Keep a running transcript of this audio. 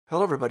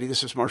Hello, everybody.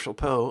 This is Marshall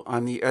Poe.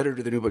 I'm the editor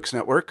of the New Books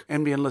Network.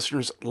 NBN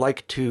listeners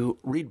like to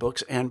read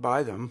books and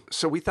buy them.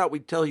 So we thought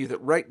we'd tell you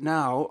that right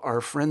now, our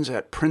friends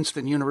at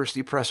Princeton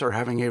University Press are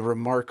having a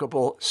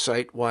remarkable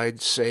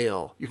site-wide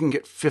sale. You can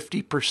get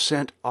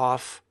 50%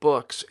 off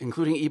books,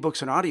 including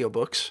ebooks and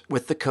audiobooks,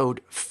 with the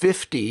code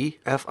 50,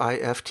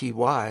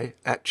 F-I-F-T-Y,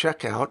 at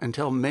checkout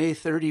until May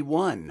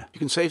 31. You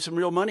can save some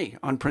real money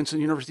on Princeton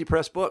University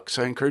Press books.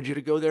 I encourage you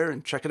to go there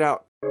and check it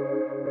out.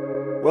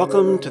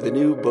 Welcome to the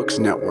New Books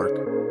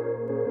Network.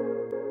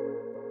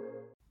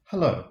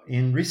 Hello.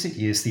 In recent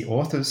years, the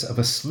authors of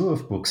a slew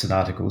of books and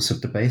articles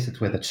have debated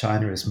whether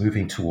China is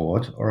moving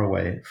toward or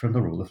away from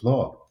the rule of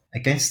law.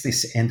 Against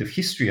this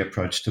end-of-history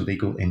approach to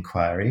legal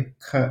inquiry,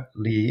 Ke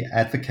Li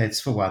advocates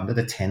for one that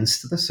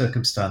attends to the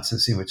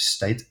circumstances in which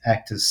state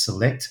actors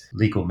select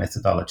legal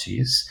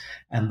methodologies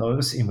and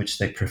those in which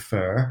they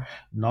prefer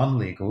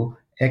non-legal,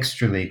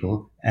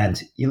 extra-legal,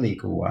 and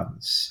illegal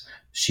ones.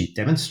 She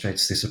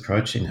demonstrates this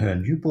approach in her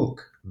new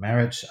book,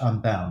 Marriage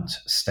Unbound: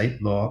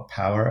 State Law,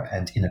 Power,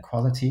 and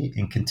Inequality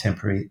in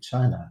Contemporary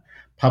China,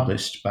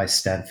 published by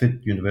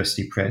Stanford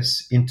University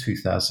Press in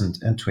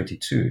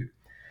 2022.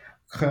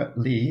 Ke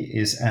Li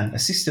is an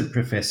assistant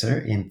professor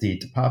in the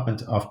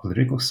Department of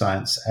Political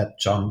Science at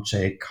John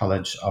Jay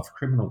College of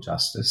Criminal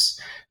Justice,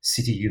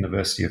 City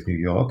University of New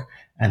York,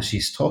 and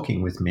she's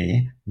talking with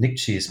me, Nick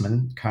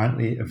Cheesman,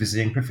 currently a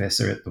visiting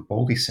professor at the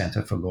Baldy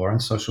Center for Law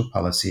and Social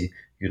Policy,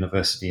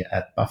 University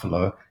at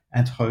Buffalo,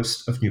 and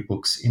host of new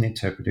books in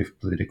interpretive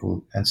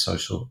political and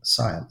social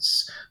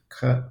science.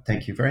 Ke,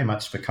 thank you very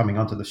much for coming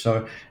onto the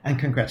show, and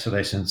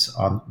congratulations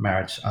on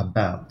Marriage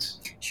Unbound.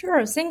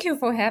 Sure. Thank you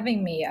for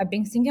having me. I've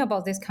been thinking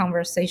about this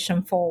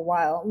conversation for a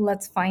while.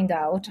 Let's find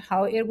out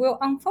how it will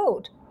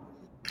unfold.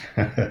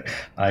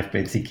 I've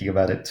been thinking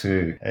about it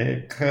too.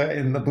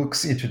 In the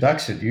book's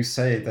introduction, you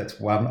say that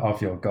one of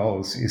your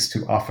goals is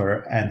to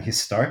offer an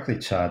historically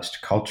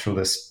charged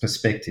culturalist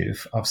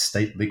perspective of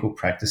state legal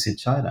practice in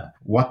China.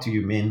 What do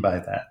you mean by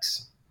that?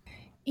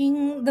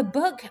 In the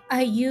book,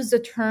 I use the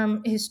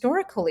term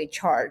historically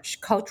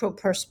charged cultural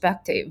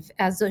perspective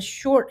as a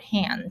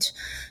shorthand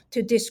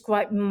to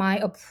describe my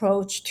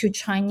approach to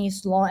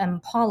Chinese law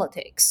and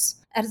politics.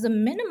 At the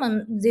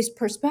minimum, this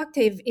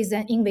perspective is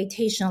an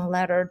invitation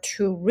letter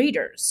to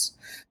readers.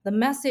 The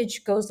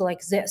message goes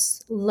like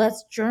this: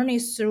 let's journey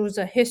through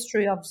the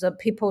history of the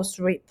People's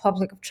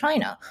Republic of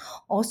China,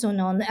 also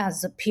known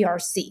as the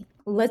PRC.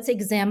 Let's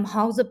examine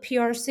how the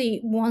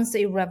PRC, once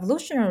a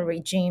revolutionary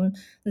regime,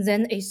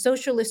 then a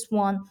socialist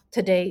one,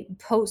 today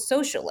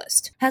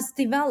post-socialist, has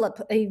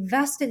developed a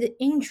vested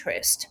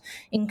interest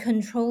in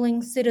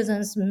controlling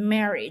citizens'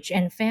 marriage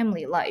and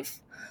family life.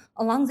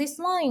 Along this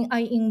line,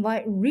 I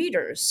invite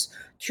readers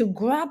to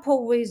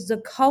grapple with the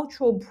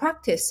cultural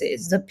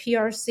practices the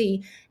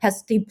PRC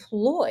has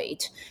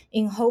deployed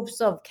in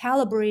hopes of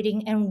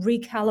calibrating and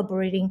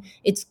recalibrating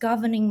its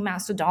governing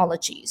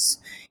methodologies,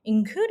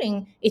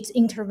 including its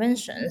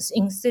interventions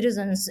in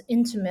citizens'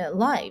 intimate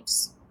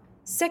lives.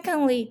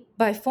 Secondly,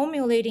 by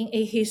formulating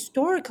a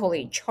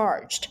historically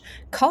charged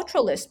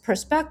culturalist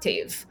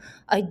perspective,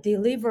 I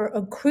deliver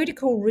a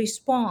critical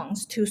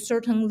response to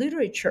certain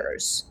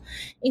literatures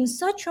in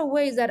such a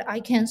way that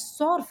I can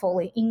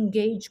thoughtfully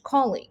engage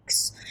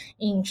colleagues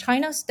in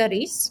China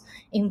studies,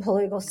 in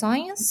political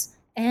science,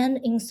 and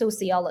in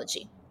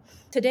sociology.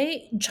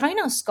 Today,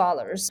 China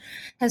scholars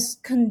has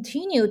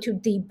continued to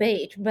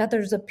debate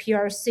whether the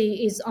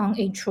PRC is on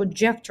a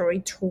trajectory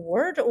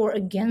toward or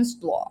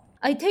against law.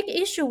 I take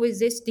issue with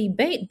this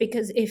debate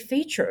because it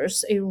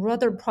features a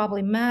rather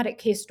problematic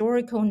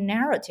historical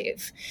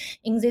narrative.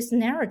 In this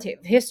narrative,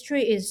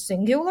 history is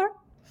singular,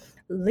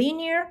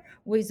 linear,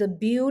 with a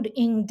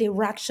built-in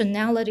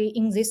directionality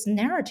in this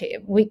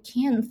narrative. We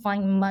can't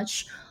find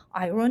much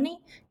irony,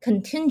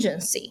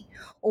 contingency,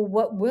 or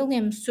what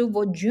William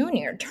Sewell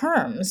Jr.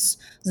 terms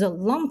the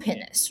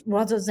lumpiness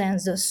rather than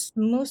the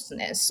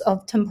smoothness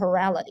of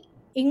temporality.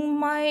 In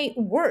my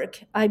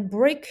work, I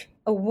break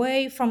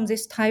away from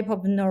this type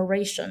of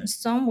narration.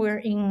 Somewhere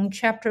in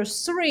chapter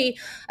 3,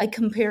 I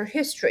compare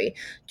history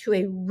to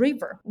a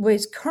river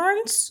with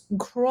currents,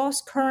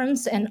 cross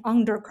currents, and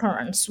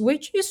undercurrents,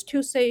 which is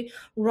to say,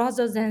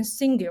 rather than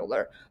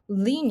singular,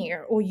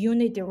 linear, or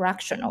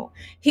unidirectional,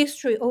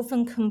 history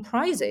often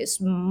comprises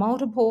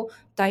multiple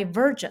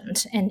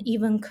divergent and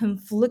even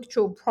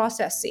conflictual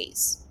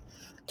processes.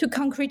 To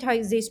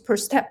concretize this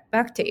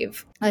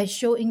perspective, I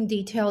show in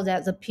detail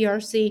that the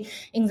PRC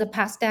in the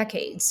past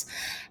decades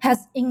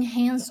has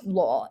enhanced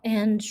law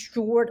and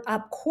shored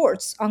up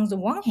courts on the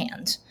one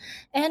hand,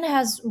 and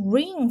has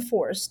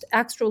reinforced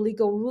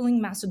extra-legal ruling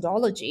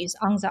methodologies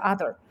on the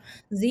other.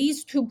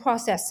 These two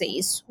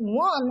processes,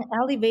 one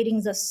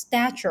elevating the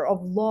stature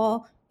of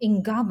law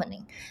in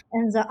governing,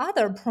 and the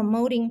other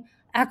promoting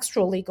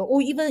extra-legal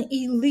or even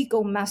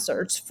illegal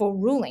methods for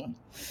ruling,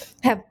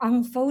 have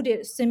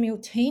unfolded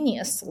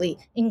simultaneously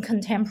in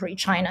contemporary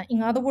China.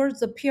 In other words,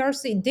 the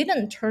PRC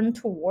didn't turn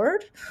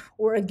toward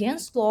or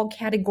against law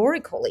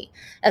categorically,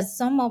 as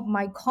some of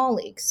my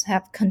colleagues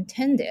have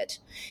contended.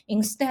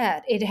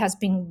 Instead, it has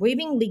been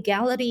weaving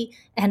legality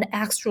and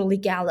extra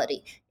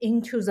legality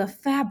into the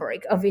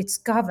fabric of its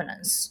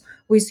governance,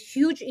 with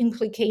huge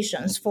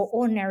implications for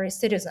ordinary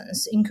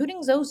citizens,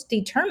 including those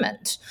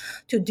determined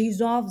to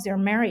dissolve their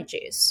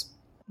marriages.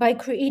 By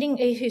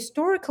creating a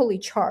historically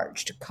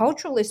charged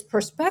culturalist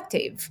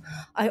perspective,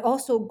 I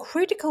also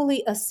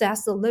critically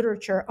assess the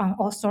literature on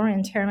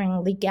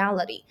authoritarian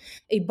legality,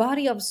 a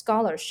body of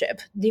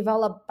scholarship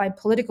developed by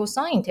political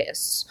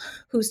scientists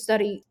who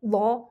study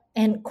law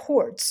and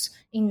courts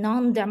in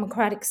non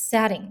democratic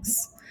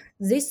settings.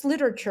 This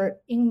literature,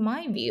 in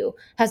my view,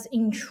 has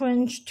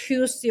entrenched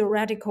two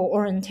theoretical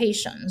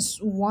orientations.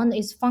 One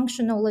is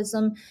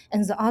functionalism,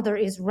 and the other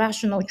is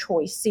rational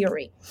choice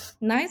theory.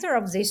 Neither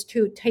of these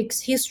two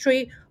takes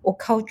history or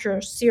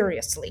culture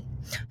seriously.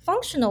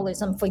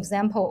 Functionalism, for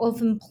example,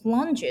 often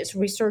plunges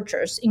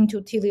researchers into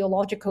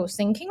teleological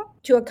thinking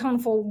to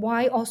account for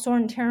why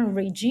authoritarian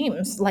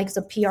regimes like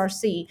the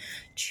PRC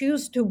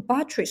choose to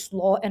buttress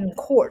law and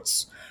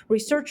courts.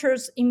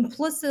 Researchers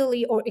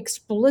implicitly or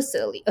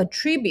explicitly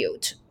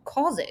attribute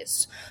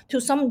causes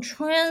to some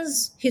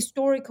trans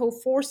historical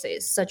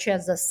forces, such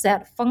as the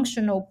set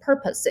functional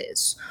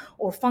purposes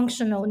or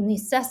functional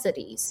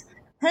necessities.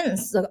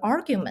 Hence, the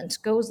argument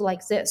goes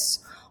like this: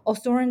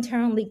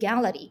 authoritarian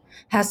legality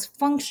has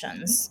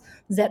functions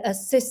that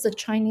assist the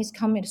Chinese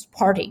Communist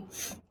Party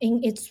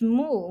in its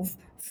move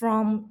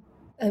from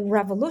a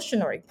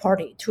revolutionary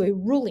party to a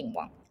ruling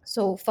one.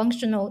 So,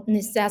 functional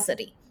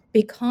necessity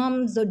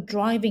becomes the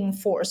driving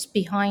force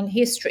behind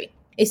history.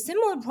 A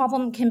similar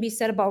problem can be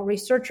said about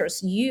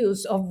researchers'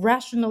 use of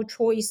rational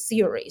choice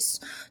theories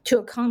to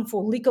account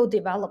for legal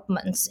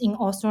developments in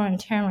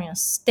authoritarian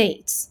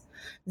states.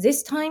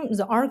 This time,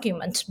 the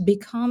argument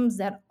becomes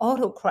that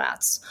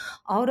autocrats,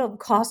 out of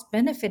cost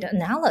benefit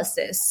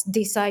analysis,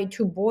 decide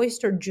to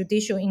bolster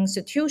judicial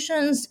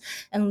institutions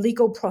and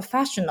legal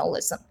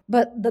professionalism.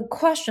 But the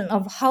question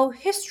of how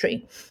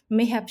history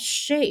may have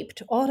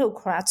shaped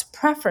autocrats'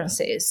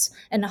 preferences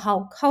and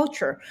how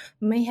culture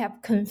may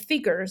have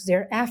configured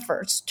their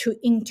efforts to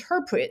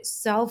interpret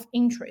self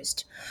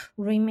interest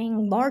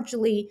remain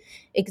largely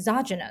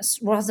exogenous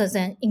rather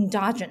than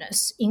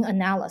endogenous in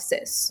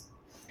analysis.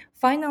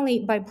 Finally,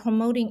 by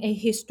promoting a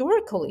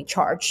historically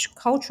charged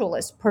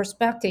culturalist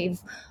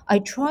perspective, I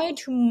try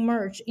to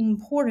merge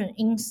important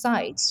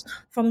insights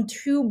from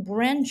two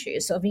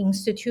branches of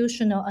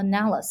institutional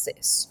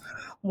analysis.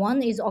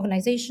 One is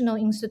organizational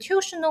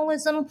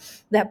institutionalism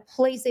that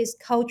places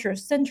culture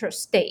center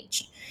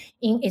stage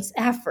in its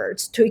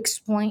efforts to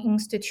explain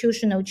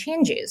institutional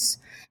changes,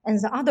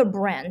 and the other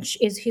branch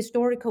is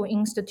historical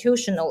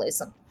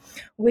institutionalism,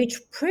 which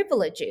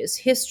privileges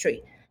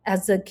history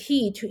as the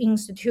key to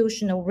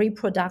institutional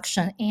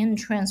reproduction and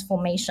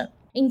transformation.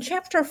 In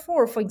chapter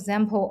 4, for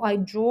example, I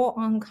draw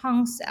on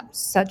concepts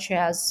such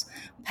as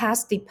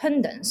past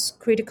dependence,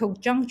 critical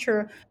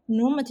juncture,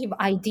 normative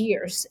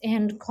ideas,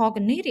 and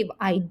cognitive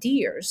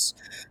ideas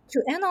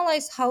to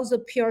analyze how the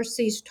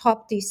PRC's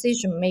top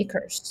decision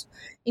makers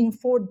in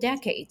 4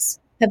 decades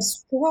have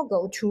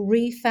struggled to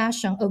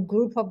refashion a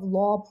group of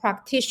law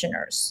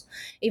practitioners,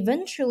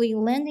 eventually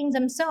landing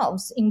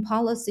themselves in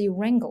policy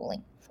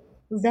wrangling.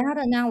 That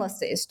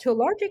analysis, to a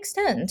large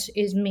extent,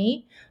 is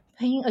me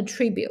paying a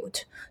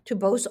tribute to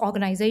both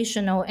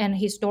organizational and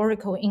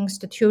historical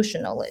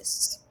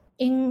institutionalists.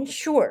 In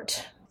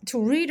short,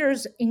 to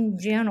readers in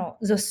general,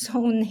 the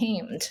so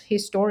named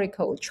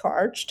historical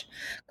charged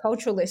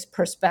culturalist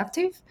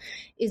perspective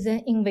is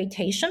an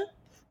invitation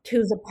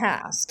to the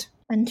past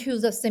and to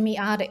the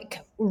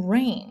semiotic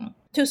reign.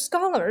 To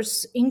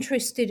scholars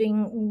interested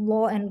in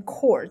law and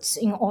courts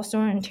in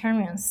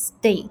authoritarian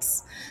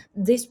states,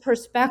 this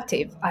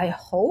perspective, I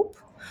hope,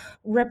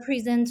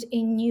 represents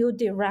a new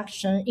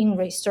direction in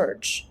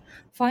research.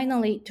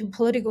 Finally, to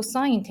political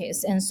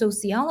scientists and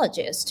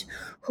sociologists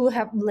who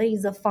have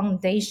laid the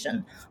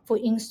foundation for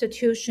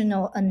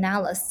institutional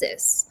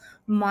analysis,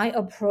 my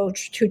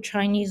approach to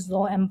Chinese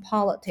law and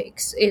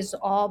politics is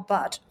all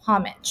but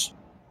homage.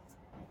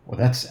 Well,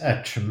 that's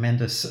a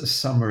tremendous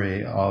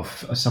summary of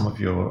some of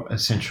your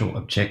essential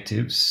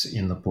objectives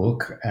in the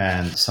book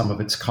and some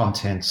of its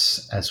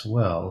contents as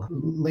well.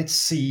 Let's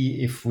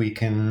see if we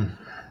can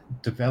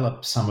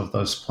develop some of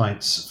those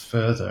points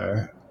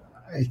further.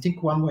 I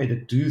think one way to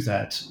do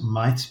that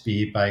might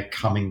be by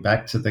coming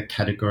back to the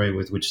category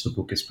with which the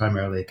book is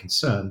primarily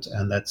concerned,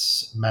 and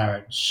that's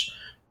marriage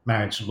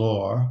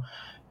law,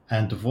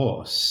 and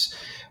divorce.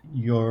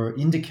 You're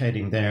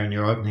indicating there in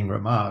your opening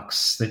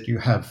remarks that you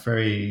have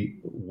very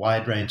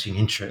wide-ranging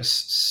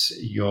interests.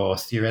 Your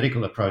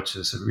theoretical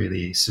approaches are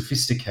really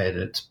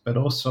sophisticated, but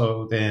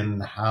also then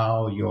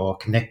how you're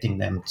connecting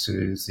them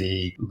to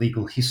the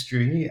legal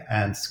history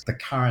and the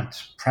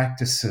current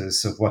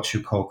practices of what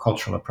you call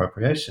cultural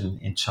appropriation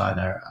in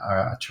China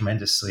are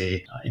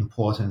tremendously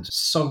important.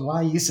 So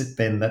why is it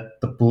then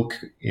that the book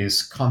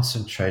is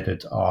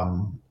concentrated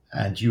on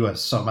and you are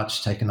so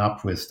much taken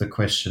up with the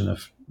question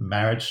of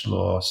marriage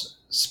laws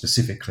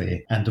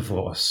specifically and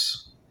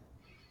divorce.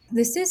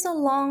 This is a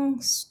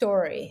long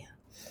story.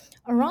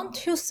 Around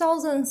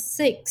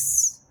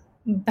 2006,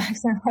 back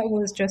then I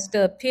was just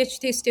a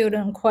PhD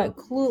student, quite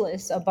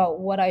clueless about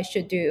what I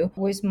should do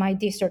with my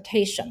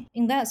dissertation.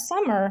 In that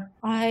summer,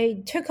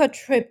 I took a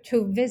trip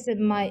to visit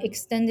my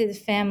extended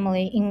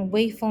family in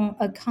Weifeng,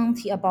 a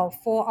county about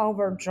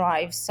 4-hour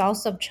drive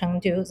south of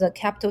Chengdu, the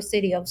capital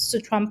city of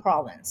Sichuan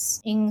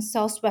province in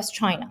southwest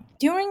China.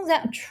 During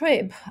that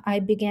trip, I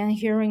began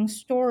hearing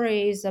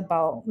stories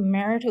about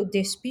marital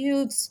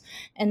disputes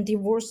and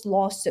divorce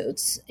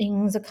lawsuits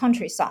in the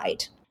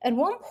countryside. At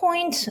one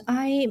point,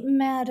 I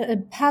met a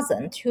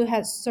peasant who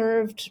had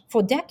served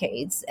for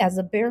decades as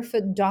a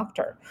barefoot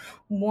doctor,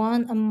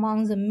 one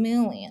among the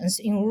millions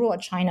in rural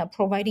China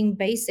providing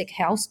basic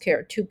health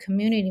care to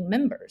community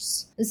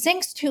members.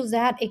 Thanks to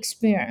that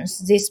experience,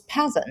 this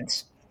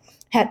peasant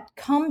had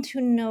come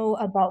to know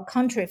about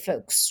country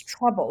folks'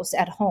 troubles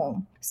at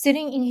home.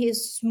 Sitting in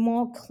his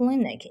small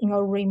clinic in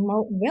a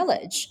remote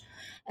village,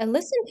 I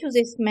listened to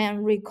this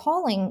man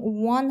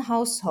recalling one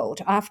household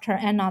after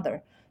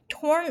another,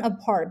 torn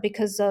apart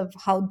because of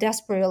how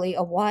desperately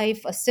a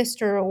wife, a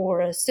sister, or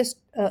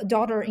a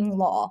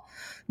daughter-in-law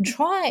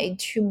tried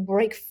to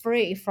break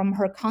free from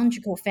her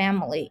conjugal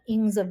family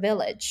in the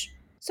village.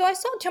 So I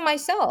thought to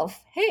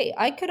myself, hey,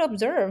 I could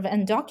observe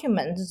and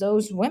document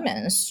those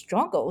women's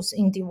struggles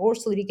in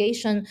divorce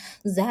litigation.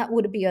 That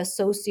would be a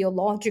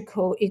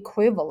sociological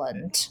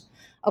equivalent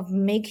of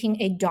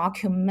making a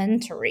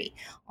documentary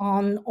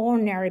on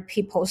ordinary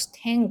people's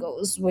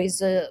tangles with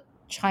the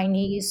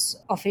Chinese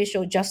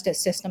official justice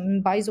system.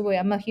 And by the way,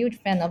 I'm a huge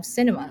fan of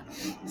cinema.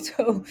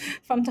 So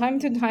from time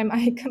to time,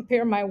 I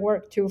compare my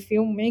work to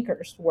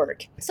filmmakers'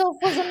 work. So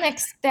for the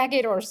next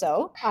decade or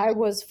so, I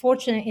was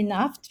fortunate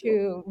enough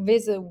to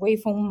visit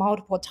Weifeng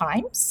multiple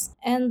times.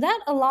 And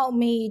that allowed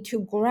me to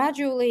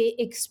gradually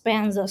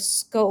expand the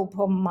scope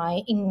of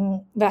my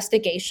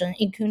investigation,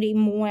 including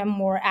more and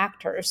more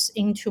actors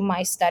into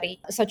my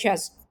study, such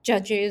as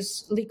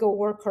judges, legal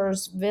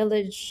workers,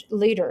 village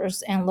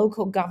leaders, and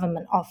local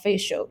government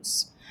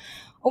officials.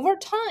 Over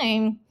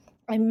time,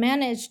 I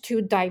managed to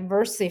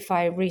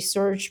diversify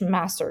research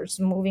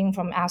methods, moving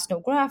from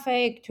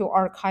ethnographic to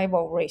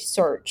archival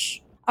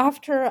research.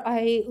 After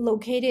I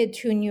located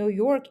to New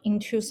York in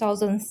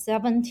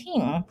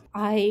 2017,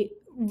 I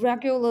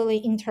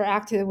regularly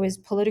interacted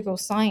with political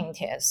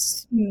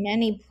scientists.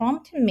 Many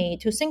prompted me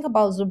to think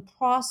about the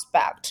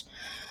prospect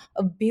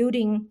of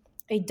building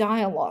a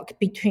dialogue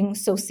between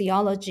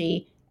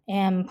sociology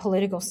and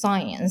political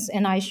science.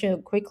 And I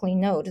should quickly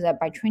note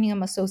that by training,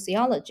 I'm a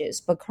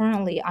sociologist, but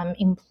currently I'm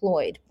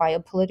employed by a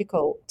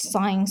political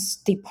science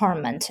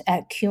department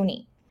at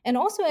CUNY. And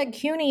also at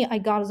CUNY, I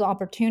got the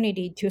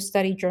opportunity to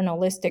study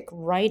journalistic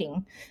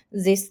writing.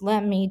 This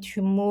led me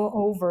to mull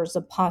over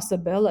the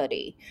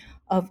possibility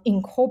of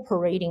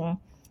incorporating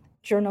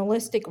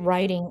journalistic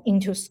writing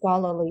into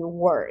scholarly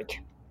work.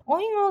 All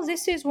in all,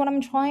 this is what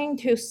I'm trying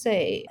to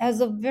say. As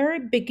the very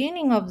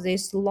beginning of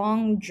this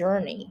long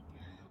journey,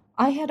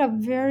 I had a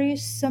very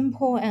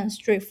simple and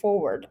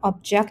straightforward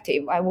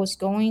objective. I was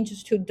going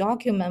just to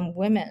document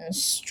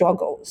women's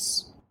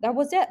struggles. That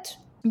was it.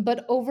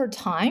 But over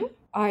time,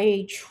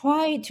 I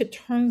tried to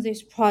turn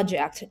this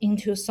project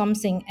into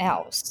something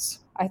else.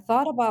 I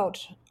thought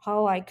about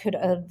how I could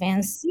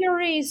advance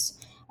theories.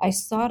 I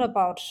thought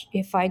about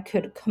if I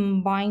could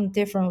combine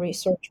different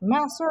research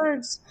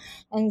methods,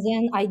 and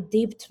then I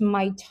dipped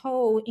my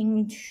toe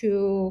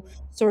into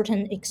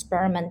certain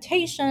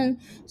experimentation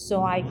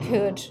so I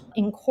could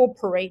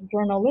incorporate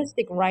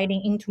journalistic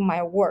writing into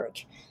my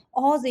work.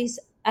 All these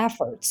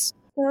efforts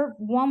serve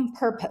one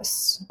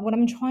purpose. What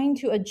I'm trying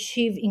to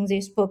achieve in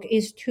this book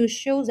is to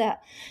show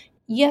that,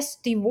 yes,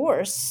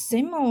 divorce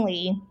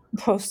seemingly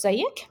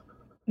prosaic,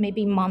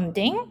 maybe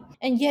mundane,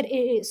 and yet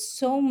it is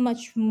so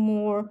much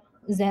more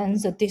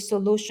than the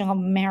dissolution of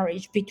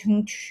marriage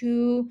between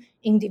two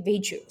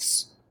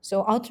individuals.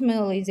 So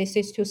ultimately, this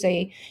is to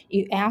say,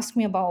 you ask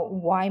me about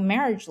why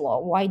marriage law,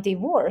 why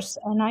divorce,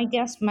 and I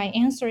guess my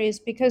answer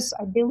is because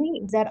I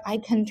believe that I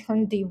can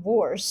turn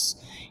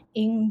divorce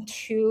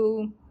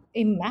into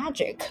a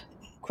magic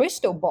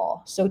crystal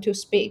ball, so to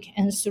speak.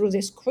 And through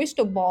this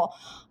crystal ball,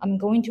 I'm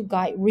going to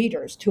guide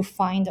readers to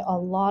find a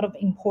lot of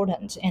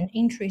important and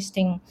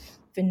interesting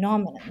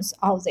phenomena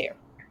out there.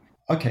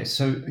 Okay,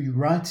 so you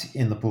write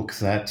in the book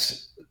that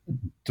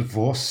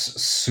divorce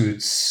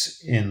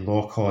suits in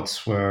law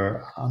courts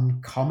were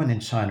uncommon in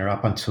China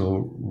up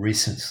until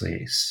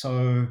recently.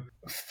 So,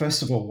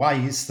 first of all, why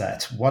is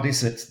that? What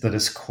is it that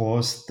has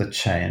caused the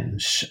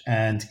change?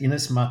 And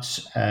inasmuch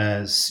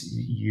as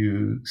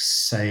you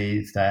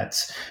say that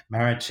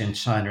marriage in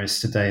China is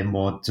today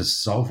more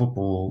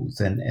dissolvable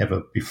than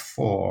ever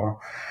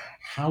before,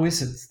 how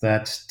is it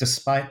that,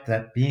 despite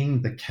that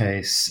being the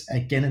case,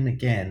 again and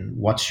again,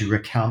 what you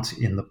recount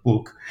in the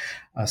book,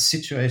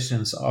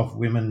 situations of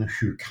women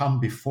who come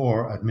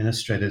before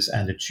administrators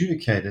and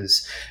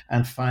adjudicators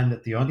and find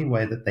that the only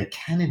way that they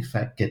can, in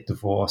fact, get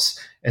divorce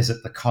is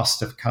at the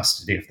cost of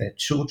custody of their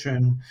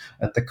children,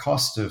 at the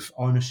cost of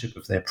ownership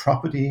of their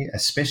property,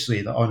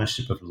 especially the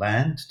ownership of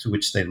land to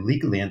which they're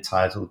legally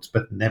entitled,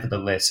 but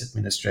nevertheless,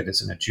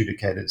 administrators and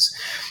adjudicators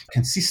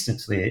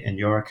consistently, in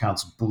your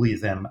accounts, bully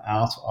them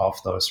out of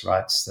those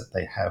rights that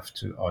they have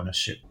to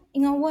ownership.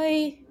 In a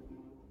way,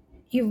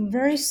 you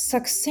very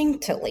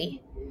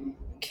succinctly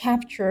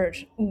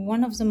captured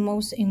one of the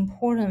most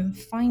important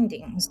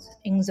findings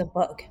in the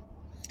book.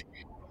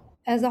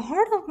 At the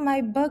heart of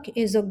my book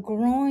is a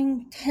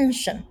growing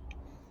tension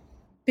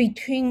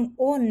between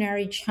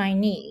ordinary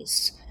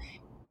Chinese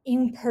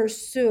in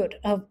pursuit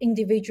of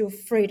individual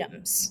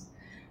freedoms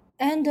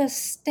and a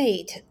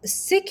state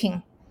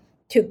seeking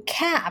to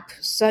cap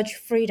such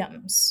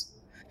freedoms.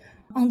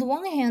 On the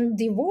one hand,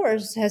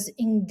 divorce has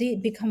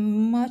indeed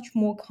become much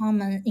more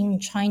common in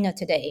China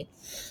today.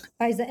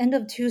 By the end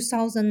of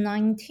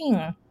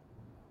 2019,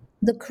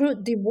 the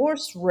crude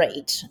divorce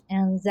rate,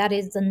 and that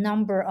is the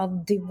number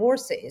of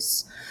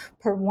divorces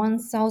per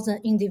 1,000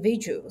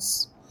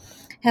 individuals,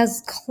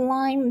 has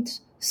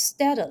climbed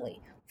steadily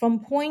from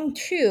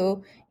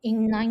 0.2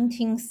 in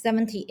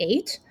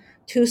 1978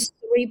 to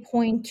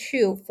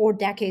 3.2 4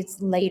 decades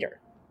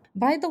later.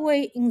 By the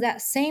way, in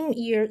that same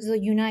year, the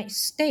United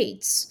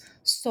States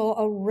saw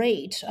a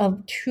rate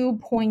of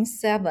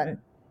 2.7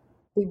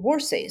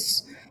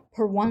 divorces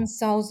per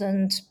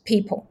 1,000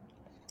 people.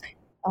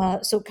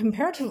 So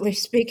comparatively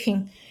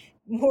speaking,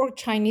 more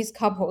Chinese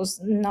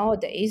couples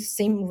nowadays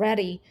seem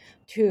ready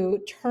to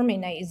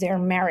terminate their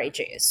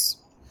marriages.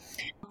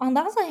 On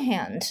the other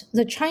hand,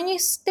 the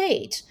Chinese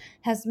state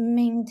has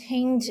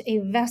maintained a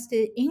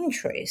vested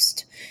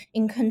interest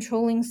in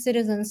controlling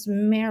citizens'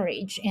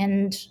 marriage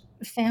and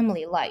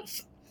family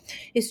life.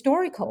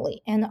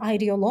 Historically and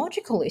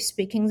ideologically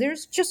speaking,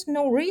 there's just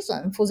no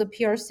reason for the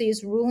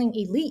PRC's ruling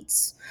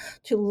elites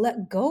to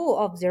let go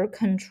of their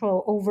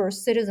control over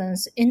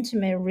citizens'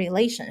 intimate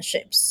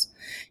relationships.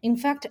 In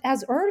fact,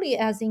 as early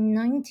as in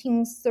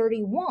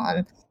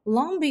 1931,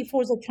 long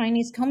before the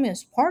Chinese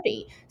Communist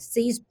Party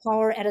seized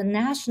power at a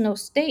national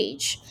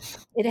stage,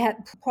 it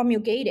had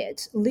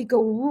promulgated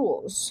legal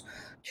rules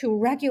to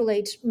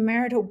regulate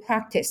marital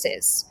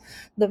practices.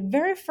 The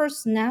very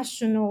first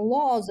national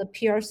law the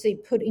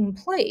PRC put in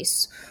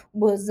place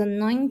was the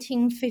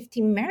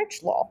 1950 marriage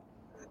law.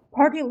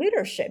 Party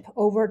leadership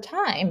over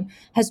time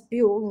has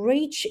built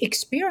rich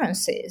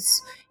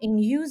experiences in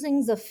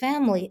using the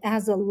family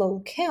as a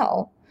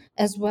locale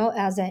as well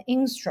as an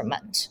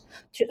instrument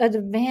to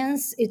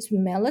advance its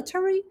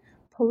military,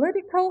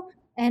 political,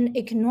 and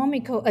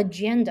economical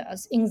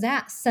agendas. In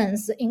that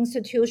sense, the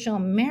institution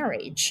of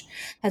marriage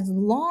has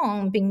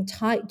long been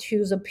tied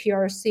to the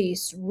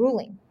PRC's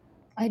ruling.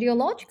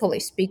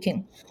 Ideologically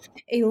speaking,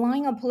 a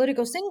line of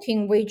political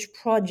thinking which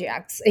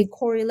projects a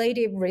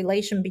correlative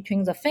relation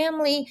between the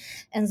family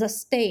and the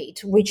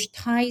state, which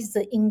ties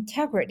the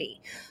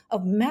integrity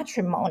of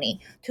matrimony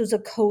to the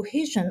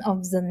cohesion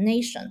of the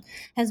nation,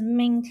 has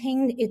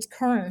maintained its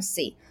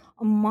currency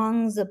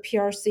among the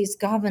PRC's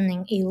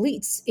governing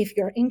elites. If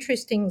you're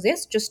interested in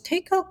this, just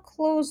take a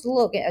close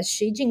look at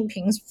Xi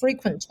Jinping's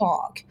frequent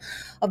talk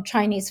of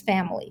Chinese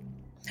family.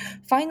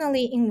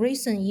 Finally, in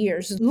recent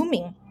years,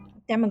 looming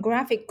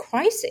demographic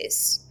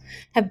crisis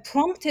have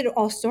prompted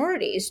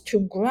authorities to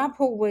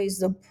grapple with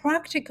the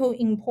practical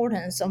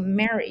importance of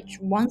marriage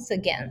once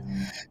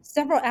again.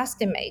 Several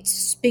estimates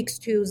speaks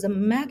to the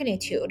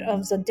magnitude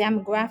of the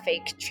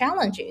demographic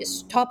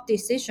challenges top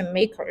decision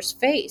makers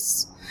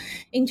face.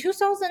 In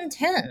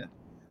 2010,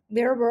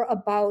 there were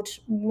about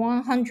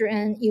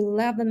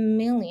 111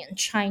 million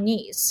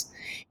Chinese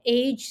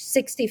aged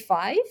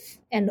 65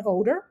 and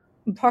older,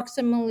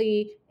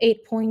 approximately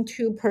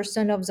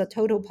 8.2% of the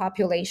total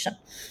population.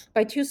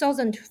 By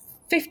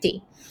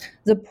 2050,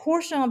 the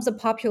portion of the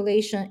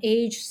population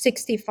aged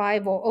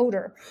 65 or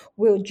older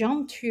will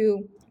jump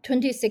to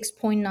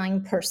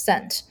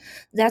 26.9%.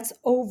 That's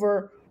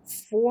over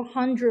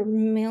 400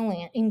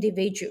 million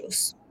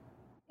individuals.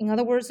 In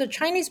other words, the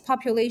Chinese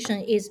population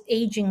is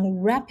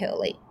aging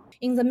rapidly.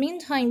 In the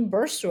meantime,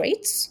 birth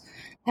rates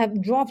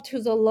have dropped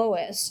to the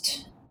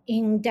lowest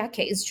in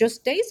decades.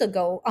 Just days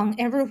ago, on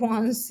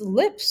everyone's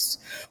lips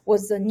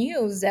was the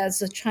news that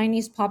the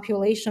Chinese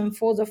population,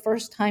 for the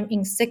first time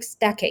in 6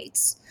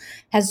 decades,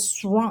 has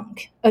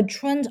shrunk, a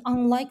trend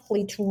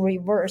unlikely to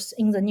reverse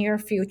in the near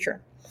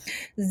future.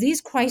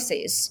 These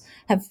crises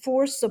have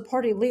forced the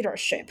party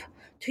leadership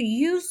to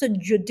use the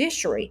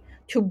judiciary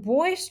to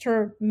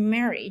bolster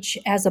marriage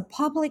as a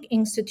public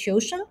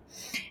institution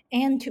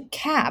and to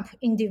cap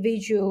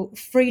individual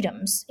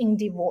freedoms in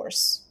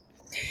divorce.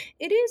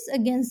 It is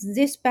against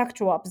this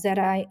backdrop that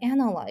I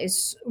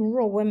analyze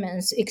rural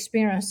women's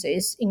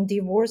experiences in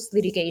divorce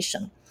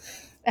litigation.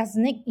 As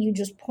Nick, you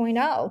just point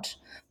out,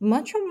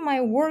 much of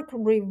my work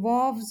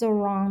revolves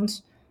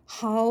around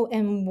how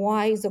and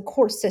why the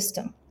court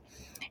system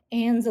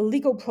and the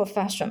legal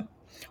profession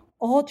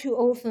all too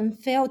often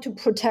fail to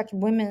protect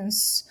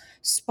women's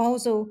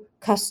spousal,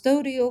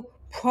 custodial,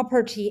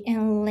 property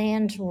and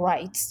land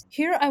rights.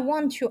 Here I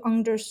want to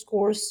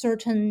underscore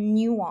certain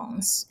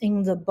nuance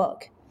in the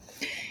book.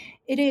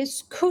 It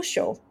is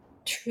crucial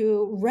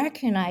to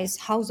recognize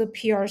how the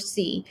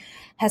PRC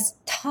has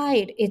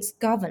tied its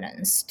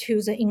governance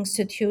to the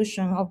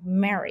institution of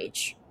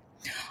marriage.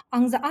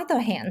 On the other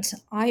hand,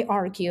 I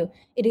argue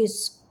it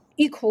is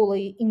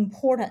equally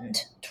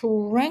important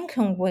to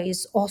reckon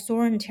with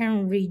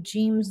authoritarian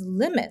regimes'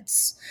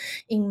 limits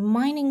in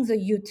mining the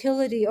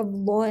utility of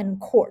law and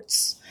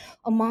courts,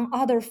 among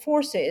other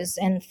forces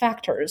and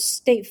factors,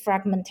 state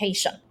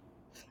fragmentation.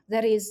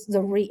 That is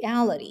the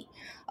reality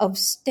of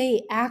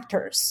state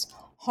actors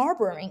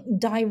harboring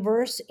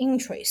diverse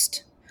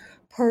interests,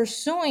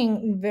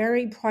 pursuing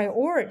varied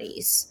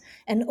priorities,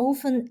 and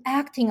often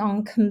acting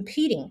on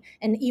competing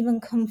and even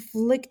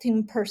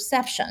conflicting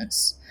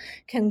perceptions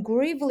can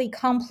gravely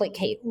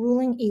complicate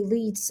ruling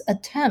elites'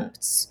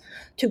 attempts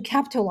to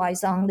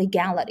capitalize on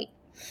legality.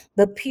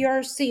 The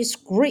PRC's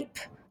grip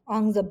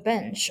on the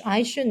bench,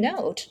 I should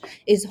note,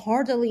 is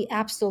hardly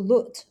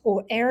absolute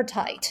or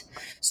airtight.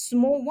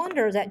 Small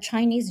wonder that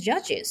Chinese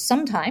judges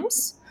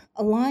sometimes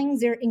align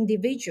their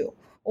individual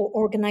or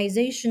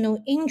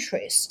organizational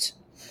interest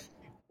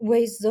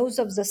with those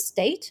of the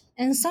state,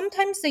 and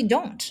sometimes they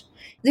don't.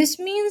 This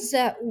means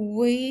that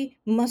we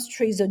must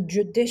treat the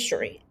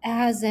judiciary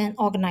as an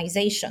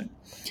organization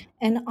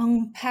and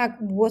unpack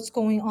what's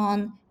going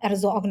on at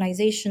the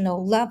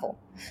organizational level.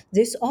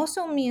 This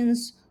also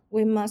means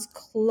we must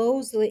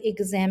closely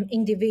examine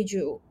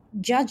individual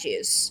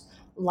judges'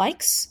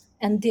 likes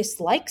and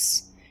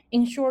dislikes.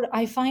 In short,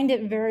 I find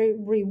it very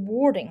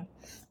rewarding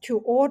to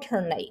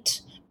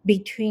alternate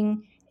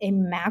between a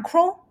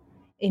macro,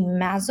 a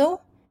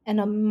meso, and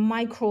a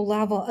micro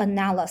level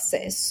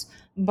analysis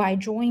by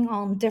drawing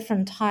on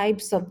different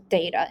types of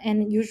data.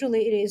 And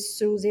usually it is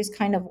through this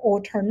kind of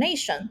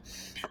alternation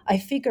I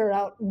figure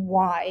out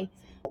why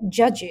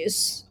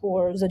judges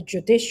or the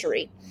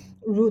judiciary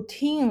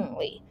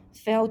routinely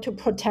fail to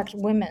protect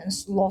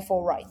women's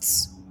lawful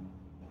rights.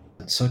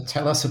 So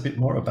tell us a bit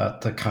more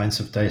about the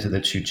kinds of data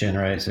that you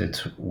generated,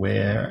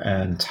 where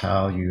and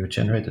how you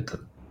generated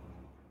them.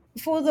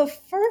 For the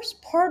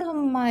first part of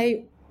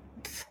my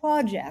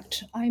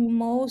project, I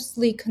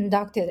mostly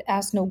conducted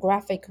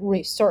ethnographic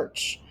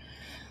research.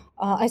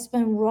 I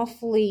spent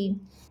roughly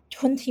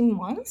 20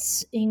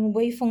 months in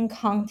Weifeng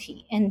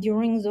County, and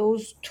during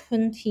those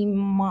 20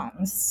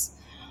 months,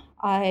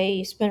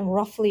 I spent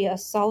roughly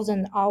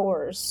 1,000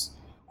 hours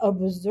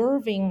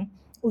observing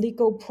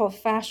legal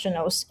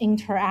professionals'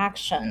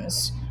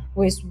 interactions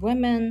with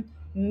women,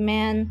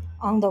 men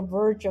on the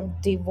verge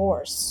of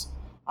divorce.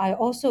 I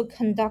also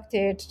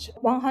conducted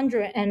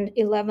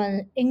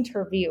 111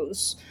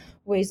 interviews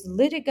with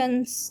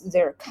litigants,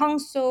 their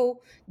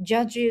counsel,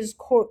 judges,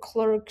 court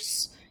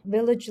clerks,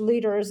 village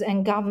leaders,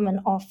 and government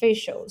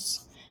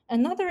officials.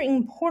 Another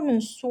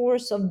important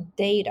source of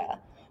data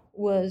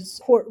was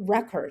court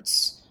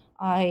records.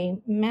 I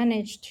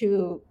managed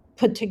to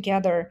put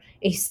together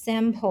a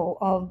sample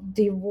of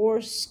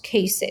divorce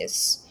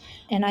cases,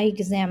 and I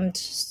examined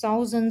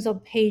thousands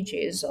of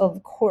pages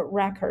of court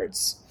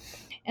records.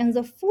 And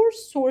the fourth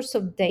source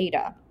of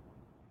data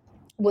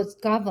was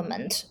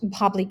government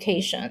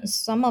publications.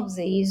 Some of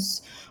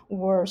these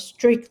were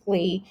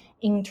strictly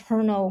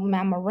internal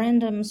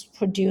memorandums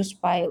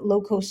produced by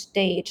local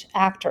state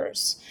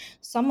actors.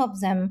 Some of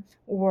them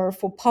were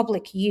for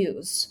public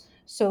use.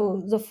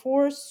 So the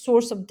fourth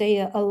source of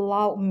data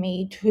allowed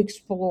me to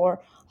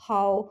explore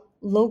how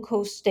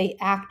local state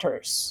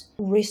actors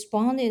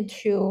responded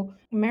to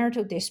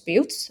marital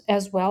disputes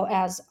as well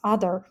as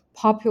other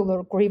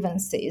popular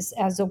grievances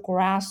at the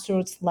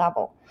grassroots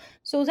level.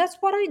 So that's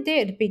what I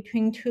did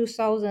between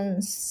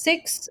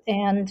 2006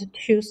 and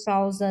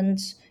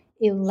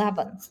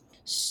 2011.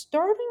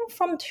 Starting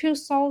from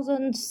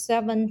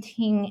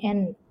 2017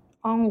 and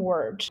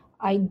onward,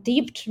 I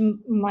dipped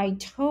my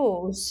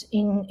toes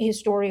in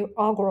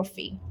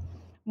historiography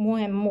more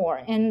and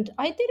more. And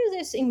I did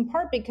this in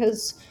part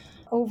because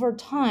over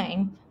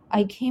time,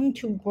 I came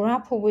to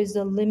grapple with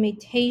the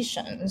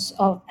limitations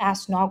of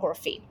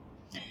ethnography.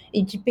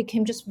 It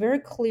became just very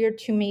clear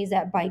to me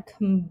that by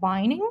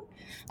combining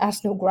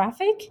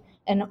ethnographic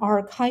and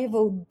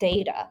archival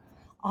data,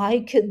 I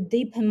could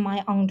deepen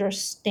my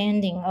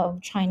understanding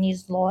of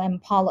Chinese law and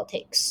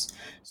politics.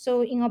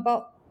 So, in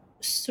about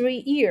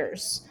 3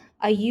 years,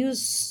 I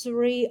used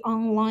 3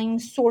 online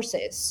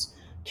sources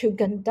to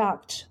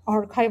conduct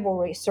archival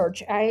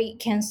research. I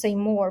can say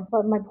more,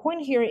 but my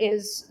point here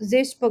is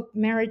this book,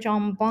 Marriage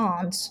on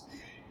Bonds,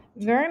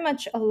 very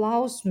much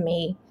allows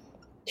me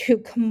to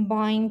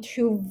combine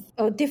 2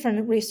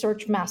 different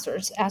research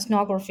methods,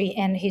 ethnography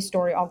and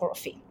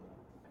historiography.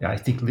 Yeah, I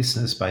think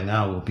listeners by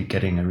now will be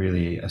getting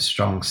a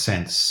strong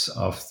sense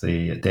of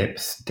the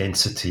depth,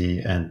 density,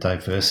 and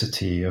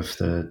diversity of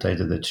the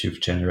data that you've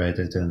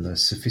generated and the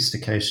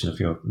sophistication of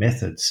your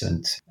methods.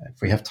 And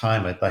if we have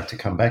time, I'd like to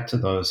come back to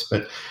those.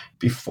 But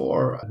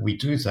before we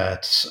do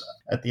that,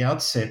 At the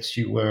outset,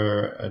 you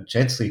were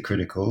gently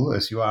critical,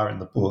 as you are in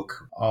the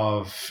book,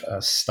 of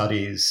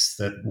studies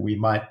that we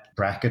might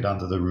bracket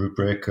under the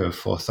rubric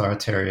of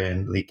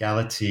authoritarian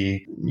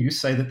legality. You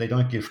say that they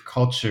don't give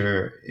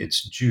culture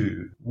its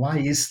due. Why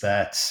is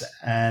that?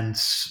 And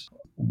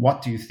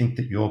what do you think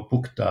that your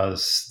book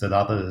does that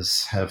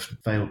others have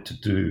failed to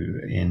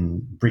do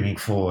in bringing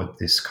forward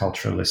this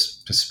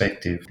culturalist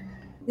perspective?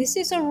 This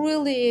is a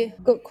really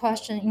good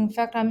question. In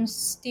fact, I'm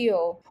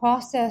still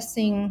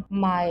processing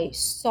my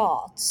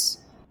thoughts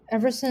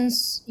ever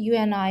since you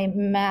and I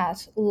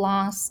met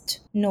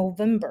last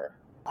November.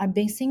 I've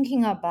been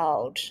thinking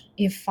about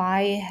if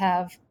I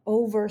have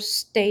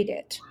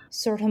overstated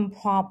certain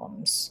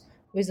problems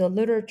with the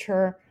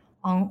literature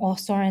on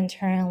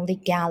authoritarian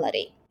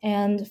legality.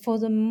 And for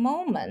the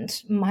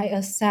moment, my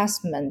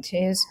assessment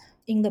is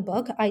in the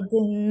book, I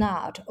did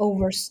not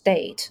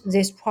overstate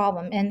this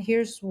problem. And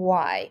here's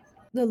why.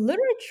 The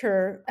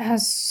literature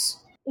has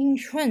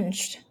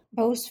entrenched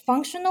both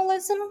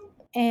functionalism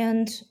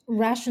and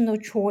rational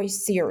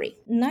choice theory.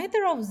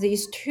 Neither of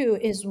these two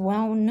is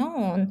well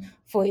known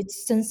for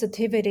its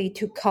sensitivity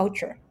to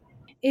culture.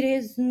 It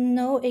is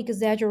no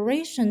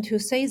exaggeration to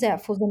say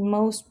that for the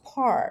most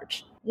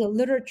part, the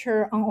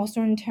literature on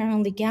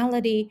authoritarian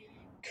legality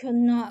could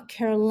not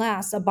care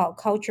less about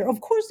culture.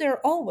 Of course, there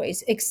are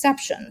always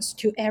exceptions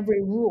to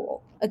every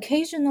rule.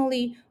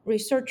 Occasionally,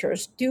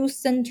 researchers do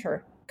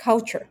center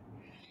culture,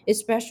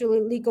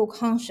 especially legal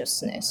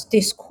consciousness,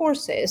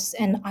 discourses,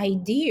 and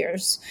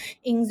ideas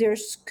in their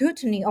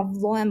scrutiny of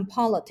law and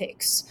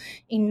politics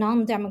in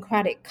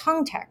non-democratic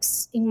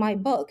contexts. In my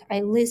book,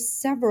 I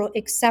list several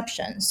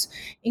exceptions,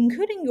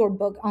 including your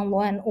book on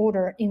law and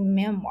order in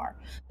Myanmar.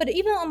 But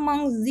even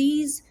among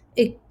these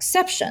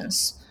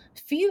exceptions,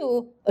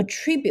 few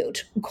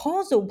attribute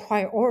causal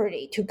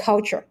priority to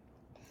culture.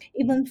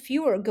 Even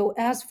fewer go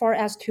as far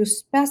as to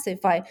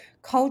specify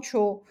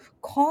cultural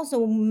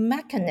causal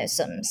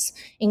mechanisms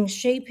in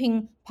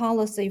shaping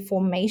policy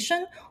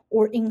formation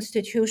or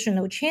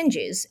institutional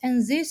changes.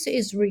 And this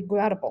is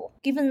regrettable,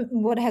 given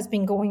what has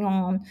been going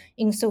on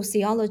in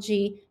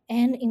sociology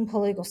and in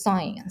political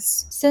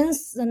science.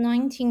 Since the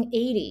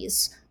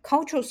 1980s,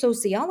 cultural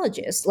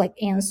sociologists like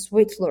Ann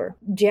Swittler,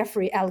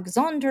 Jeffrey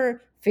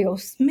Alexander, Phil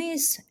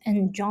Smith,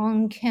 and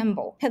John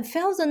Campbell have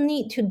felt the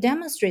need to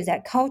demonstrate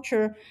that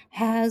culture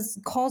has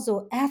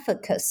causal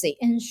efficacy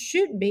and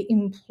should be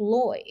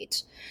employed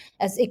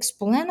as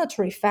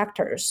explanatory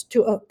factors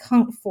to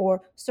account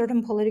for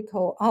certain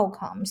political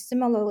outcomes.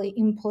 Similarly,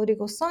 in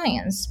political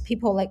science,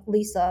 people like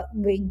Lisa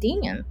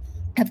Vadinian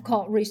have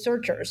called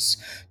researchers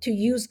to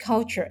use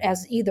culture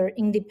as either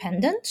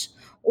independent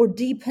or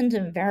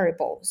dependent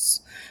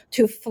variables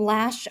to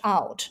flesh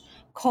out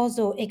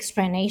causal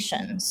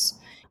explanations.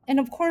 And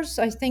of course,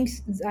 I think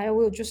I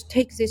will just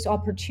take this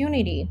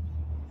opportunity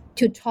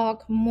to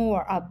talk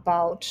more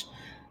about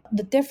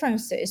the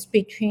differences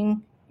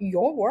between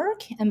your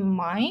work and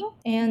mine.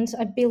 And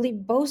I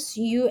believe both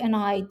you and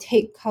I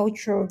take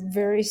culture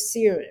very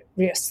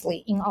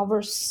seriously in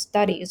our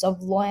studies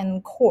of law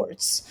and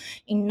courts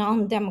in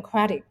non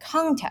democratic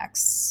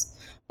contexts.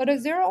 But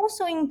there are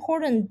also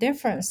important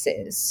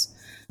differences.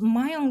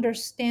 My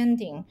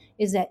understanding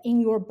is that in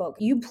your book,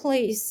 you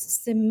place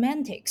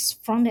semantics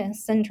front and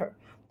center.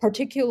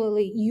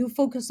 Particularly, you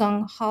focus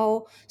on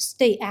how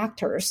state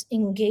actors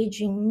engage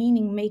in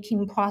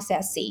meaning-making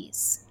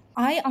processes.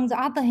 I, on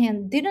the other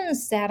hand, didn't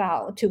set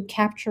out to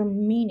capture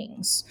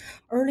meanings.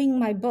 Early in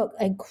my book,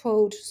 I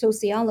quote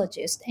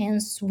sociologist Ann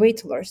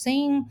Swittler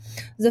saying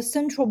the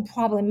central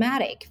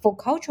problematic for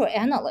cultural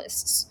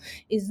analysts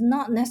is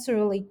not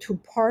necessarily to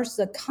parse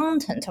the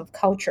content of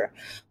culture,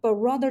 but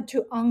rather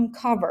to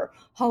uncover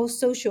how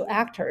social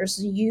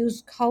actors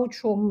use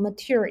cultural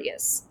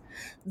materials.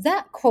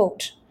 That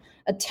quote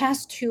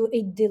attests to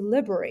a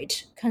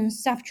deliberate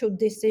conceptual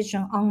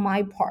decision on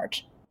my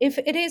part. If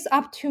it is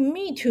up to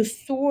me to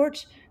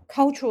sort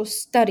cultural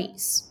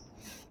studies,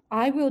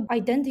 I will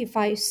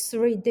identify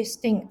three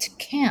distinct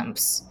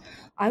camps.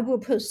 I will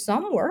put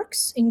some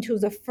works into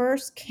the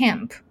first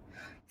camp,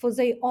 for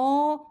they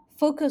all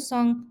focus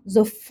on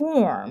the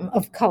form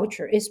of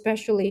culture,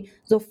 especially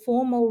the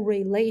formal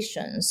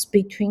relations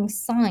between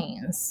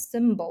signs,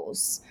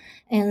 symbols,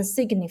 and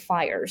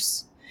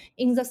signifiers.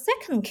 In the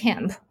second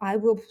camp, I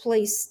will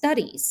place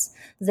studies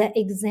that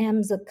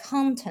examine the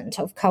content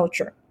of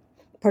culture,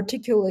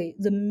 particularly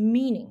the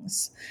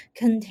meanings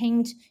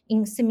contained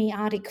in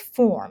semiotic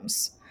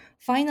forms.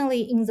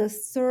 Finally, in the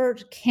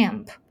third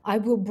camp, I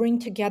will bring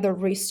together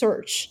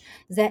research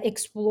that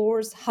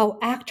explores how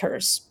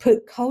actors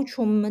put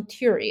cultural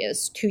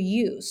materials to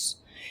use.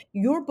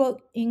 Your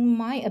book, in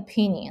my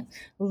opinion,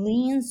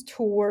 leans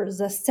towards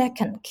the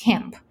second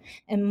camp,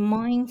 and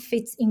mine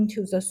fits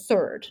into the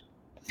third.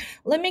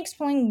 Let me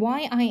explain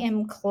why I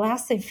am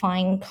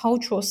classifying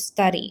cultural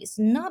studies,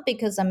 not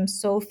because I'm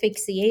so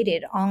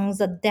fixated on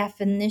the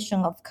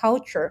definition of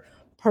culture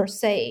per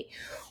se.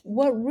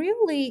 What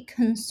really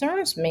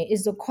concerns me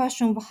is the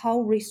question of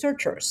how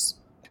researchers,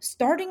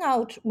 Starting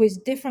out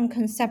with different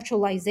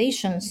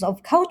conceptualizations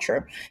of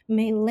culture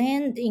may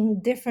land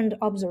in different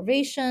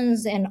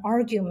observations and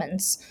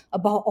arguments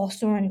about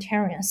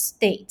authoritarian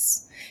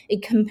states. A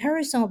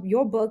comparison of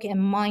your book and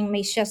mine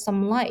may shed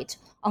some light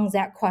on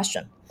that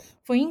question.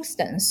 For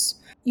instance,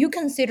 you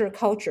consider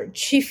culture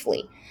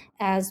chiefly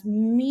as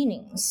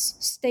meanings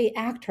state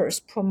actors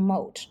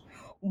promote,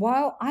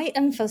 while I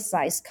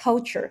emphasize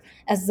culture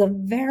as the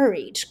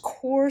varied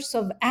course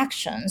of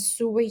actions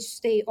through which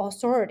state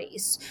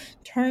authorities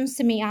turn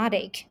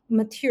semiotic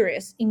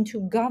materials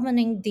into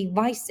governing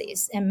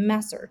devices and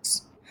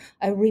methods.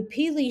 I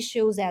repeatedly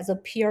show that the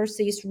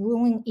PRC's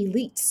ruling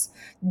elites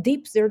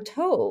dip their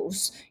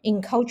toes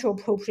in cultural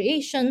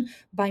appropriation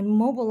by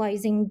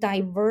mobilizing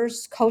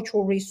diverse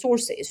cultural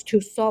resources to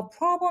solve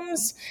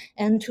problems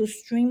and to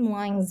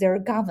streamline their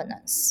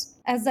governance.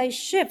 As I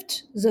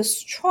shift the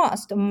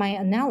thrust of my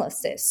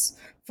analysis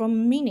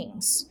from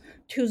meanings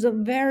to the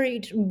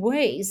varied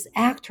ways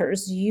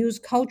actors use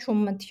cultural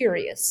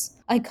materials,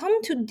 I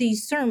come to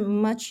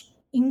discern much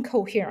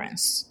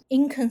incoherence,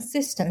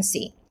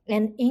 inconsistency,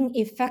 and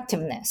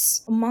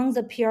ineffectiveness among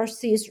the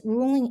PRC's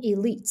ruling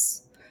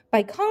elites.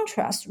 By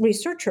contrast,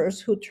 researchers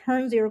who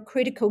turn their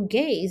critical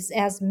gaze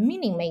as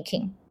meaning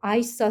making,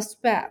 I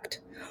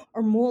suspect,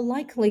 are more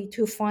likely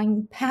to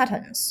find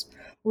patterns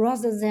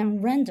rather than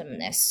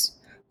randomness,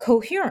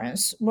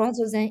 coherence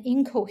rather than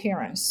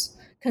incoherence,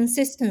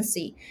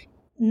 consistency,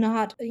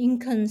 not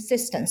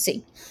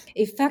inconsistency,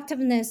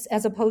 effectiveness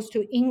as opposed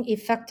to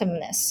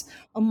ineffectiveness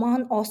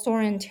among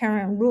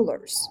authoritarian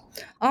rulers.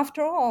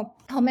 After all,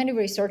 how many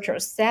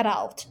researchers set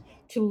out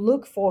to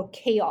look for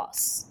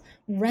chaos,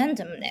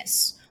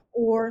 randomness,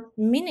 or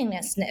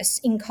meaninglessness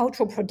in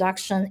cultural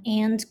production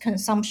and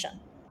consumption?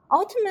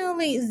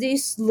 Ultimately,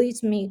 this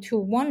leads me to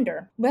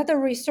wonder whether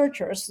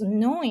researchers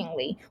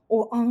knowingly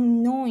or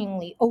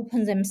unknowingly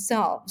open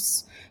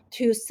themselves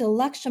to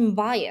selection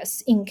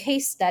bias in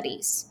case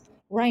studies.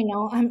 Right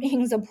now, I'm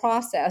in the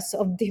process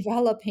of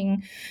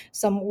developing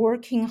some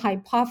working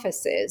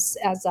hypotheses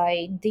as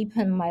I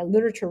deepen my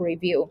literature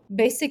review.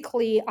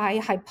 Basically, I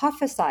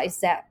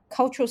hypothesize that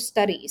cultural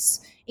studies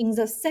in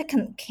the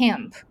second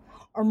camp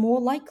are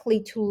more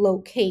likely to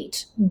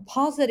locate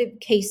positive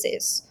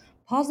cases.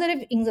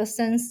 Positive in the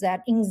sense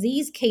that in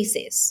these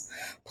cases,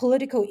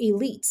 political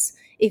elites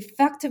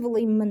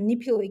effectively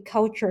manipulate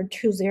culture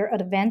to their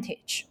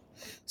advantage.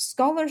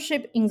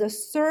 Scholarship in the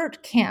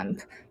third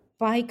camp,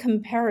 by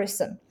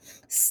comparison,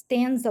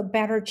 stands a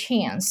better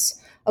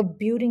chance of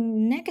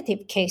building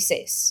negative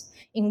cases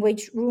in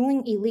which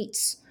ruling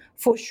elites,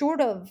 for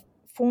short of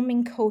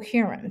forming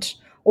coherent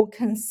or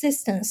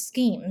consistent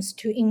schemes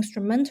to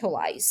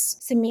instrumentalize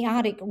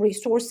semiotic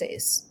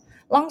resources.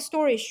 Long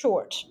story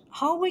short,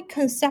 how we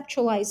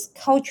conceptualize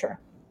culture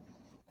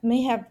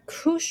may have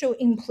crucial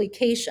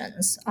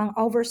implications on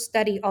our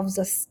study of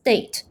the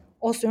state,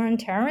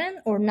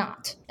 authoritarian or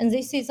not. And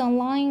this is a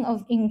line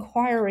of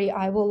inquiry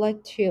I would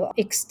like to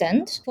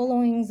extend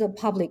following the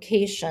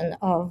publication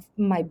of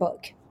my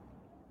book.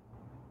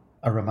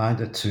 A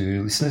reminder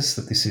to listeners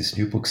that this is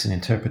New Books in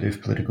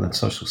Interpretive Political and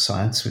Social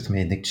Science with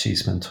me, Nick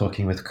Cheeseman,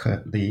 talking with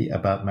Kurt Lee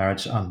about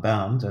Marriage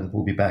Unbound, and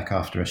we'll be back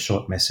after a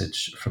short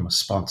message from a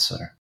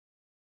sponsor.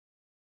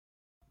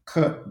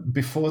 Kurt,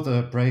 before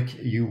the break,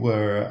 you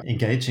were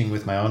engaging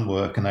with my own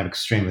work, and I'm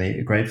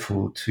extremely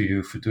grateful to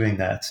you for doing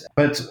that.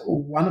 But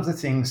one of the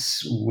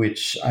things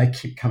which I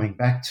keep coming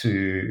back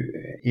to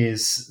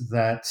is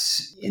that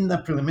in the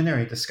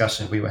preliminary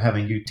discussion we were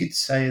having, you did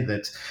say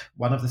that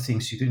one of the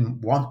things you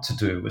didn't want to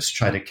do was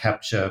try to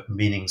capture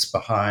meanings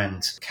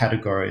behind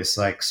categories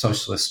like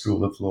socialist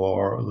rule of law,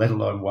 or let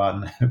alone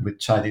one with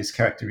Chinese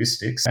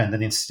characteristics, and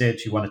then instead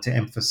you wanted to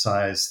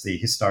emphasize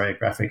the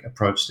historiographic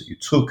approach that you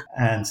took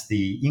and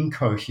the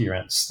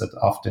incoherence that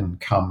often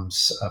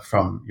comes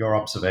from your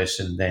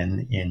observation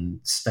then in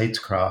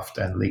statecraft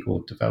and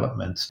legal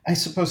development. I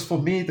suppose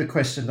for me, the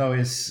question though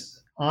is,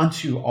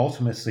 aren't you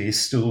ultimately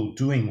still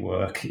doing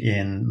work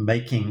in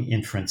making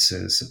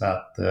inferences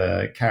about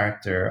the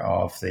character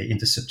of the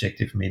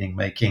intersubjective meaning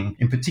making,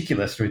 in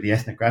particular through the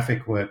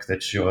ethnographic work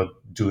that you're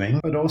doing,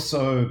 but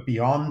also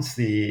beyond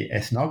the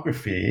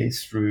ethnography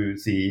through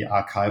the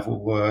archival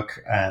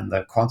work and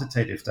the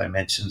quantitative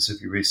dimensions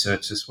of your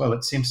research as well?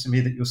 It seems to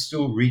me that you're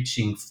still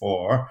reaching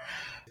for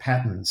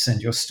patterns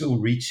and you're still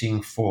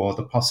reaching for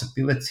the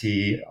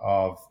possibility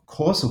of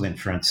causal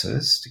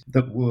inferences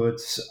that would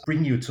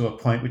bring you to a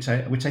point which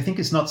I think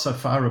is not so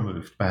far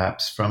removed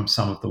perhaps from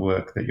some of the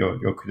work that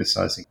you're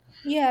criticizing.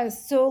 Yeah,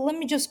 so let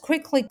me just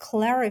quickly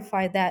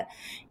clarify that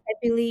I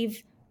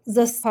believe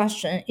this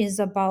question is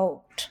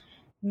about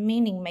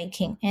meaning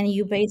making, and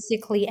you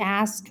basically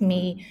ask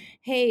me,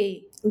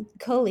 hey,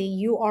 Cully,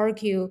 you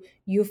argue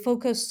you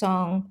focus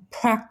on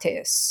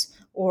practice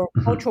or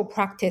cultural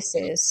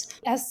practices.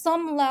 At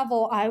some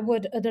level, I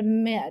would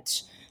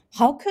admit,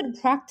 how could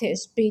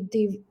practice be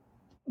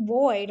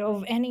devoid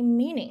of any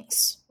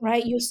meanings,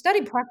 right? You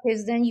study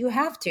practice, then you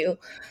have to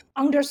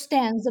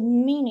understand the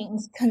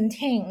meanings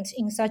contained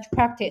in such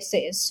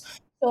practices.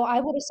 So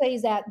I would say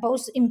that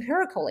both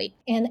empirically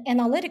and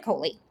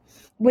analytically,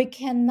 we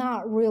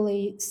cannot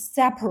really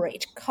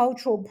separate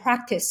cultural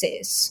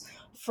practices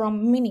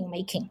from meaning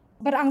making.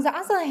 But on the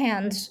other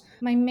hand,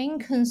 my main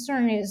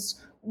concern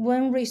is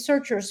when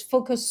researchers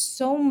focus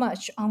so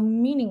much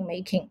on meaning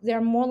making,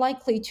 they're more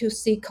likely to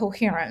see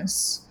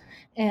coherence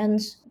and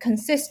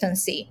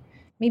consistency,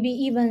 maybe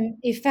even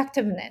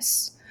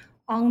effectiveness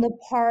on the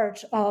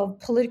part of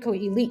political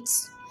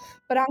elites.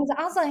 But on the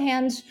other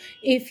hand,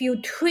 if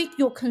you tweak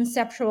your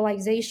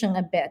conceptualization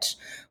a bit,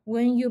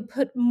 when you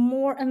put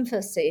more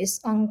emphasis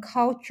on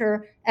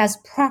culture as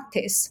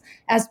practice,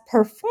 as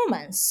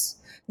performance,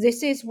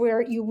 this is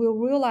where you will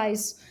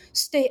realize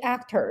state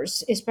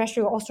actors,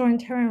 especially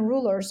authoritarian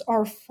rulers,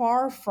 are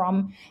far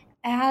from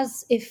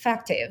as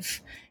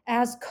effective,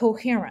 as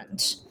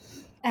coherent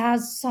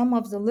as some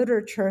of the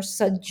literature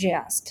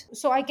suggests.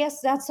 So I guess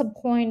that's a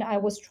point I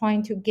was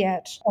trying to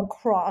get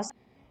across.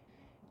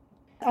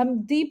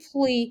 I'm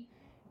deeply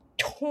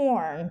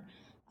torn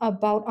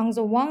about, on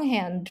the one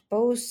hand,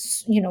 both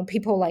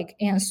people like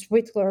Anne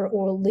Swittler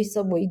or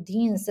Lisa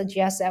Wedin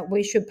suggest that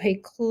we should pay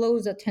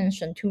close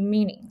attention to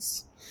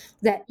meanings,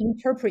 that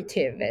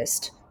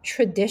interpretivist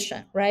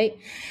tradition, right?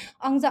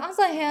 On the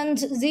other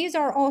hand, these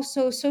are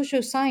also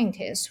social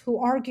scientists who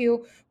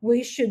argue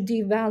we should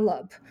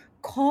develop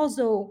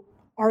causal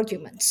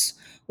arguments.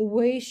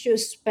 We should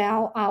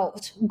spell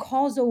out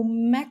causal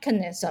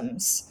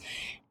mechanisms.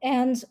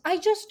 And I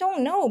just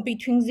don't know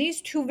between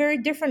these two very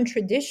different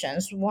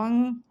traditions.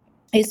 One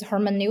is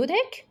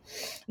hermeneutic,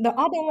 the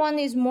other one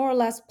is more or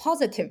less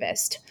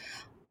positivist.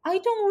 I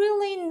don't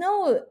really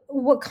know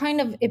what kind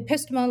of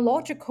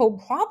epistemological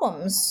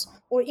problems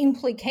or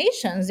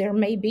implications there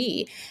may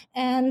be.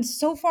 And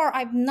so far,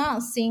 I've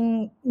not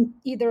seen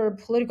either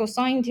political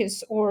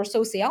scientists or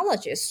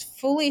sociologists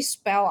fully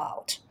spell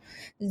out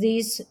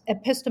these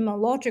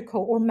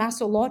epistemological or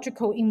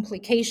methodological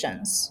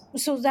implications.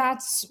 So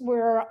that's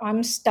where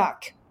I'm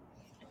stuck.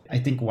 I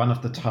think one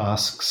of the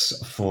tasks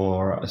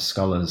for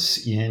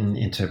scholars in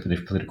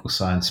interpretive political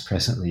science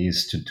presently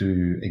is to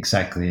do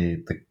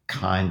exactly the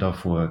kind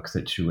of work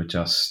that you were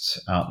just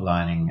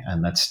outlining,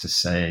 and that's to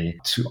say,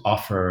 to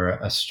offer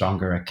a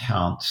stronger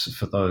account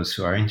for those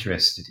who are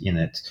interested in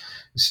it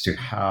as to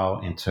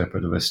how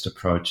interpretivist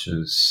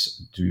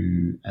approaches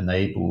do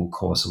enable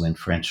causal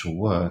inferential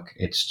work.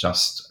 It's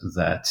just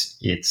that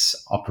it's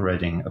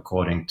operating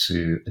according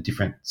to a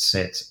different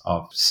set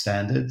of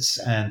standards,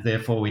 and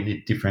therefore we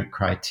need different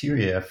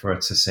criteria for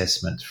its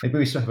assessment. Maybe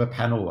we should have a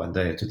panel one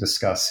day to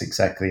discuss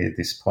exactly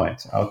this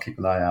point. I'll keep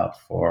an eye out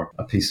for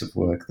a piece of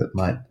work that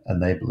might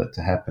enable it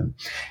to happen.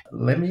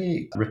 Let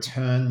me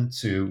return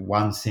to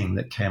one thing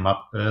that came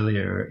up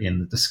earlier in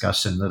the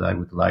discussion that I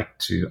would like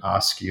to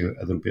ask you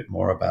a little bit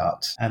more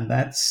about, and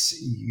that's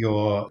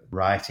your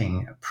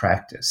writing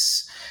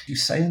practice. You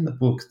say in the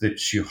book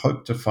that you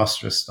hope to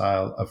foster a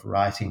style of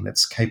writing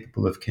that's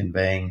capable of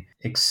conveying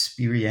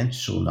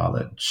experiential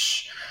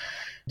knowledge.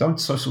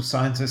 Don't social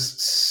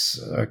scientists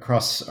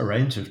across a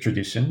range of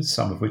traditions,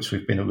 some of which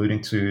we've been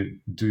alluding to,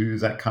 do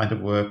that kind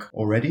of work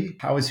already?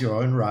 How is your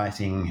own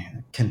writing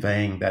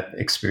conveying that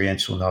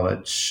experiential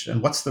knowledge?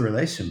 And what's the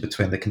relation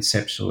between the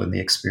conceptual and the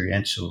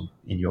experiential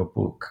in your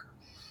book?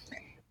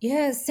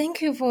 Yes,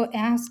 thank you for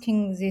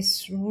asking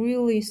this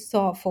really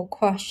thoughtful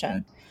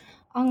question.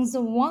 On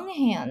the one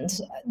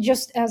hand,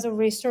 just as a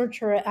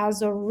researcher,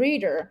 as a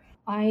reader,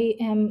 I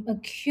am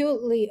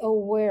acutely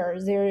aware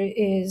there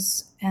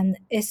is an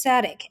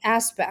aesthetic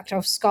aspect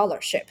of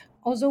scholarship,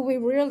 although we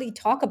rarely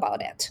talk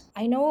about it.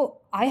 I know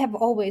I have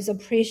always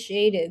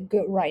appreciated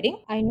good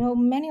writing. I know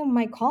many of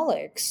my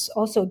colleagues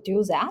also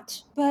do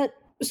that, but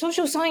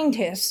social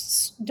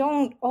scientists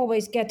don't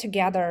always get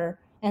together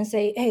and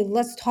say, hey,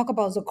 let's talk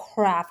about the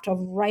craft of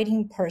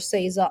writing per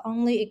se. The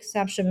only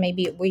exception,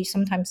 maybe we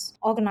sometimes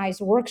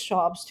organize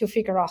workshops to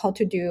figure out how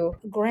to do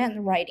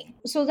grant writing.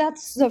 So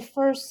that's the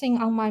first thing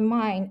on my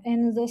mind.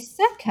 And the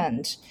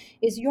second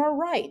is, you're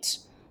right.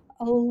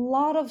 A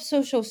lot of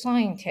social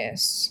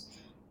scientists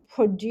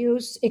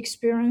produce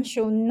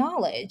experiential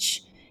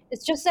knowledge.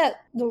 It's just that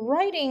the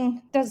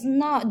writing does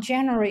not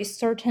generate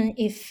certain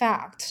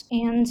effect.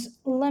 And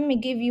let me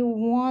give you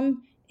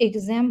one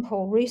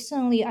example.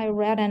 Recently, I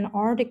read an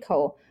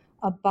article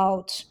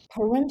about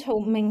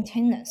parental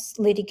maintenance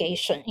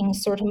litigation in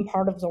certain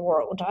part of the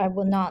world. I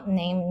will not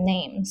name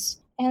names.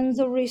 And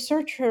the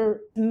researcher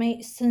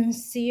made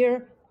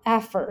sincere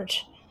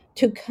effort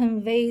to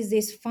convey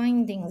this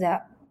finding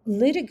that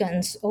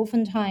litigants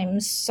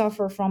oftentimes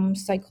suffer from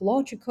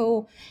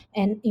psychological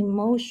and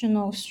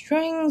emotional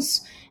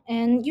strains,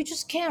 and you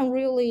just can't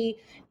really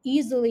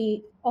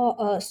easily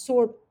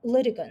sort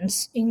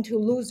litigants into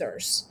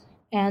losers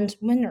and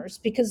winners,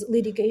 because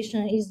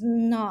litigation is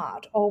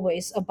not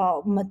always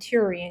about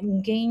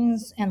material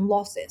gains and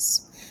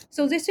losses.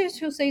 So this is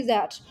to say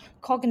that,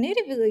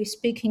 cognitively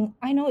speaking,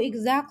 I know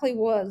exactly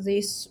what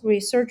this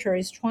researcher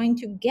is trying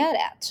to get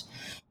at.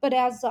 But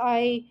as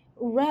I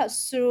read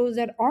through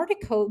that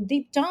article,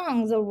 deep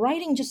down, the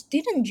writing just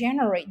didn't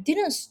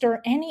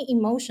stir any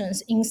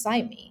emotions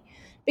inside me,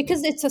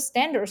 because it's a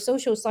standard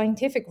social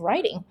scientific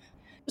writing.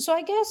 So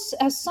I guess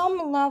at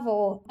some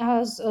level,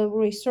 as a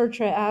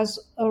researcher, as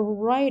a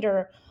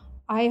writer,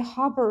 I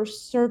harbor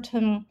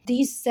certain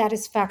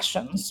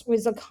dissatisfactions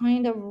with the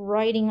kind of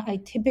writing I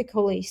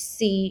typically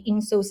see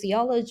in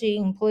sociology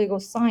and political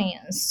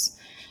science.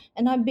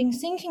 And I've been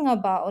thinking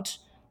about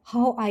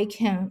how I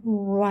can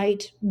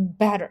write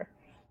better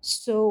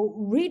so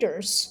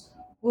readers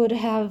would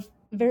have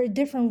very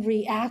different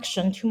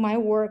reaction to my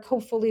work.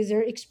 Hopefully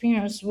their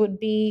experience would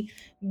be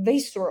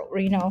visceral.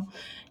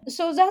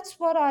 So that's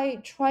what I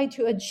try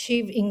to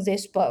achieve in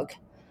this book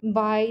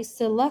by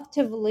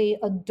selectively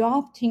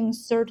adopting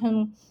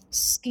certain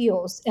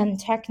skills and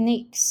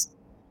techniques.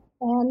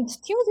 And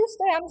till this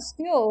day, I'm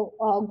still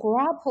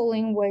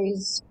grappling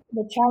with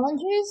the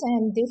challenges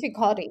and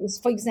difficulties.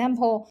 For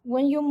example,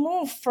 when you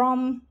move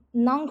from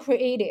non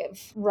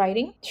creative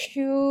writing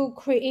to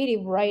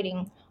creative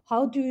writing,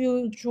 how do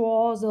you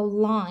draw the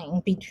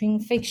line between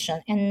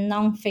fiction and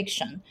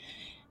non-fiction?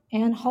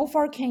 And how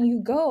far can you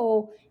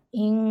go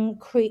in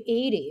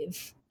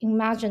creative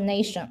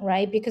imagination,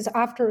 right? Because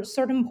after a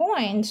certain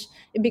point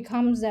it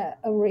becomes a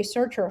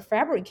researcher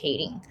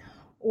fabricating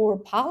or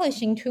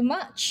polishing too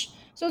much.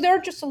 So there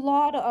are just a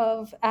lot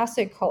of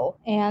ethical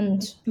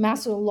and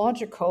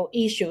methodological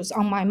issues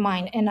on my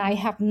mind, and I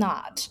have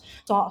not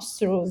thought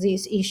through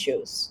these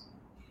issues.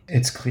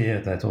 It's clear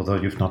that although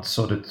you've not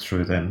sorted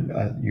through them,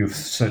 you've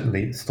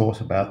certainly thought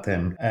about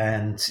them.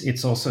 And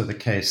it's also the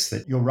case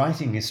that your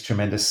writing is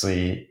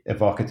tremendously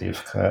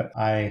evocative.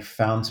 I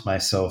found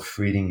myself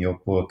reading your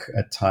book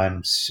at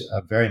times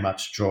very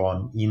much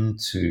drawn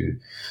into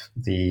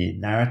the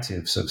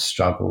narratives of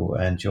struggle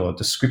and your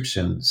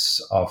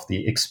descriptions of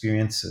the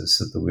experiences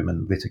of the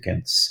women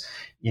litigants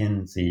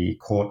in the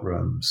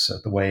courtrooms,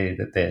 the way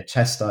that they're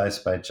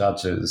chastised by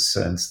judges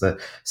and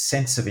the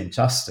sense of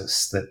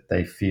injustice that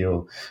they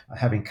feel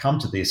having come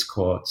to these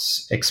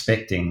courts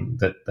expecting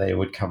that they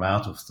would come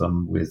out of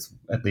them with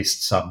at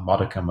least some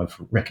modicum of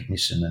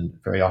recognition, and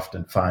very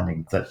often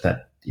finding that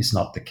that is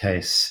not the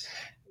case.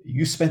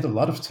 You spend a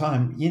lot of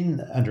time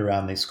in and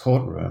around these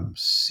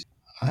courtrooms.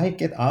 I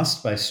get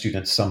asked by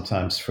students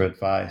sometimes for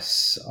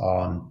advice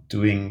on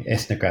doing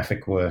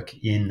ethnographic work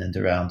in and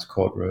around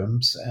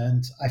courtrooms,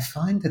 and I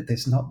find that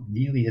there's not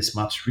nearly as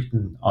much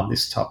written on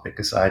this topic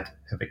as I'd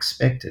have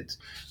expected.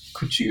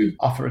 Could you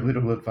offer a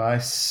little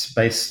advice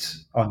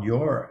based on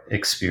your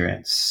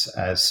experience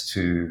as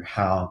to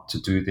how to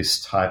do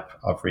this type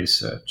of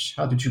research?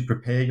 How did you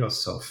prepare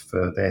yourself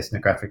for the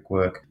ethnographic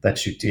work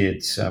that you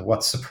did?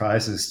 What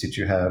surprises did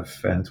you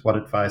have, and what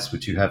advice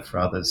would you have for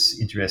others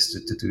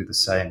interested to do the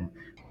same?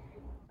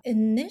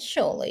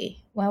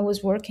 Initially, when I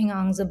was working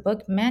on the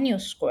book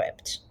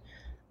manuscript,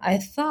 I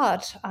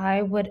thought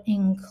I would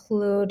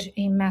include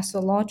a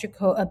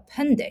methodological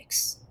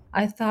appendix.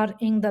 I thought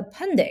in the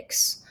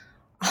appendix,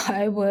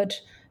 I would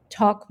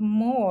talk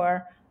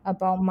more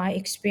about my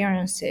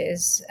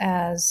experiences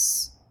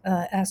as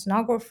an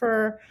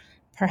ethnographer,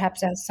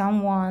 perhaps as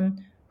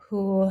someone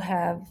who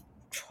have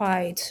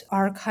tried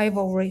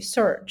archival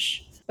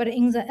research. But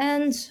in the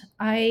end,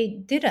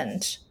 I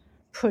didn't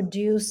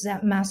produce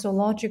that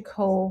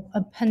methodological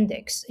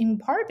appendix, in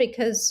part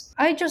because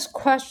I just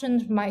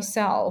questioned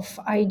myself.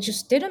 I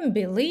just didn't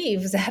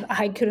believe that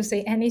I could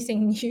say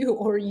anything new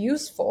or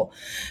useful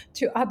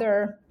to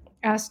other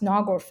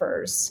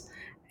ethnographers.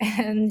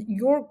 And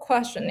your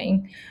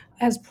questioning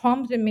has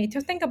prompted me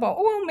to think about,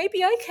 oh, well,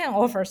 maybe I can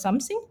offer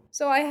something.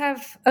 So I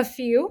have a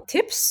few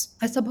tips.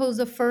 I suppose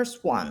the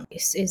first one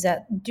is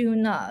that do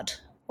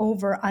not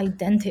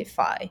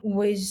over-identify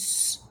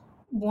with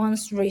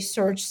one's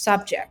research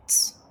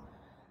subjects.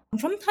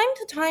 From time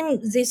to time,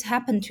 this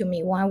happened to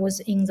me when I was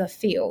in the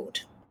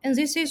field. And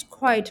this is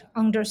quite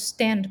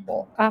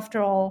understandable.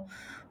 After all,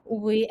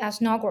 we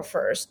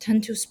ethnographers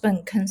tend to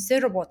spend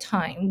considerable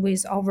time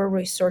with our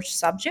research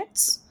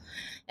subjects,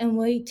 and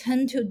we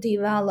tend to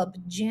develop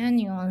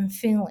genuine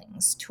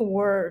feelings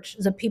toward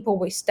the people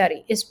we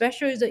study,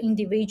 especially the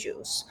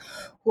individuals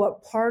who are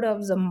part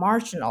of the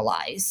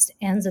marginalized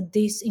and the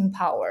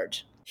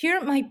disempowered. Here,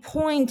 my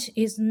point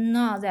is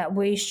not that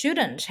we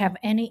shouldn't have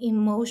any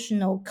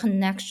emotional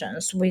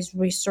connections with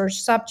research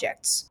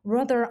subjects.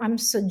 Rather, I'm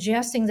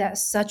suggesting that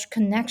such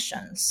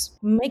connections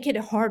make it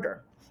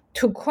harder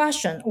to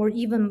question or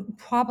even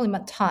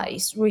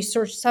problematize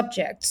research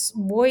subjects'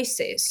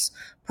 voices,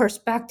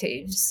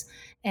 perspectives,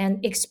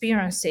 and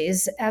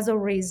experiences. As a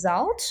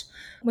result,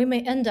 we may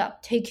end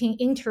up taking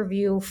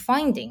interview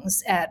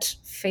findings at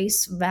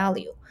face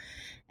value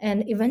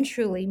and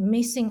eventually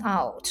missing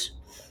out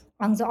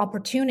on the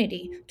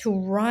opportunity to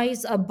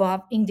rise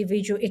above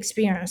individual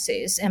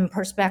experiences and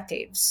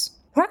perspectives.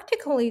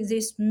 Practically,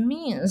 this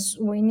means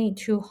we need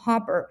to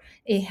harbor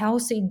a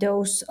healthy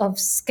dose of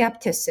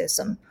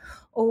skepticism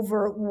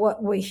over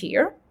what we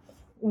hear,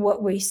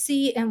 what we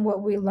see, and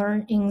what we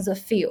learn in the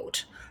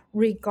field,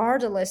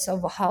 regardless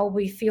of how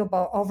we feel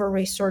about our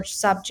research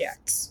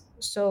subjects.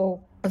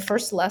 So, the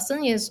first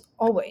lesson is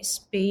always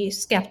be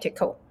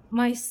skeptical.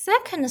 My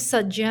second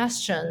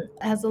suggestion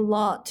has a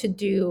lot to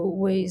do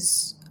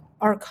with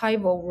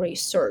archival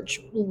research,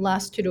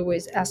 less to do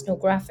with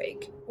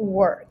ethnographic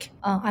work.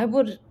 I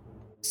would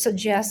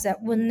suggest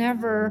that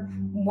whenever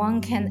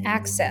one can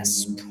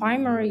access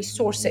primary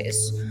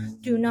sources,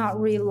 do not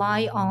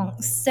rely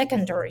on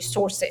secondary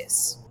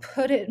sources.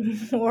 Put it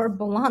more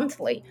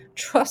bluntly,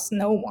 trust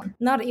no one,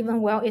 not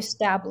even well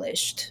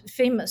established,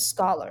 famous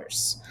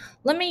scholars.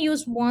 Let me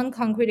use one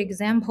concrete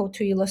example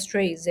to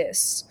illustrate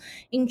this.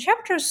 In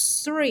chapter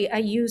 3, I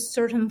used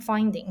certain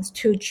findings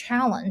to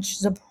challenge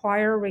the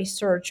prior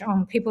research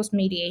on people's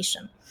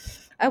mediation.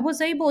 I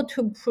was able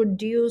to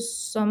produce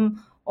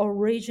some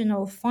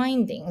original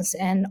findings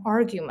and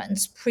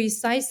arguments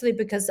precisely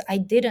because I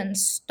didn't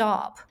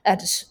stop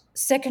at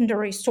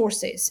secondary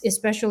sources,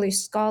 especially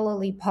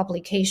scholarly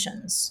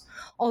publications.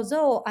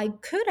 Although I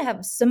could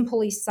have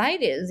simply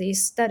cited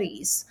these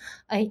studies,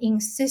 I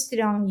insisted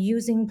on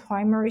using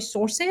primary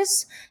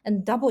sources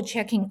and double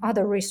checking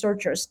other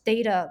researchers'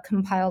 data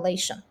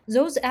compilation.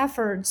 Those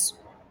efforts,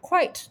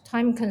 quite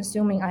time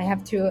consuming, I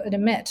have to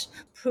admit,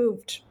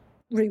 proved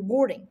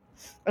rewarding.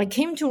 I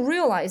came to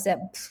realize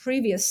that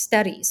previous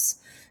studies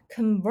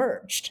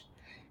converged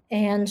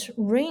and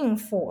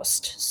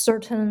reinforced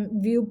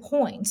certain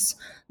viewpoints,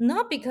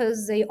 not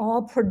because they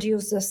all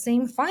produced the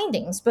same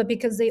findings, but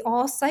because they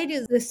all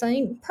cited the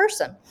same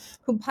person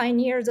who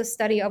pioneered the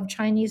study of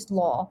Chinese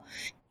law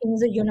in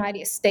the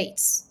United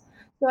States.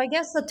 So I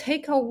guess the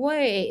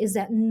takeaway is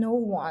that no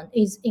one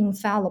is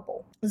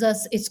infallible.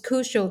 Thus, it's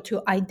crucial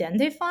to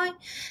identify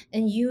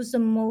and use the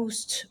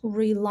most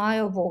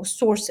reliable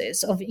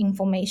sources of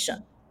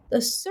information. The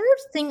third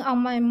thing on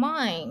my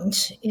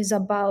mind is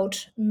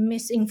about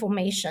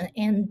misinformation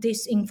and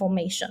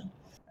disinformation.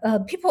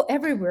 People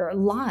everywhere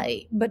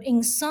lie, but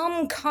in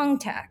some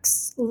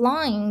contexts,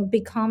 lying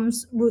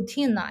becomes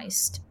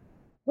routinized,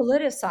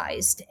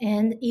 politicized,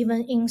 and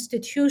even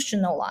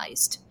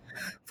institutionalized.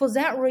 For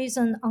that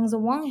reason, on the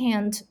one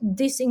hand,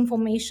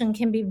 disinformation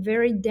can be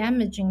very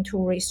damaging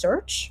to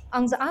research.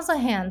 On the other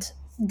hand,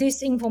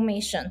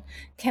 disinformation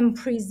can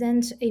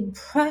present a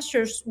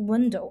precious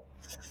window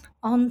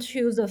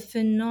onto the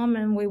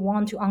phenomenon we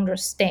want to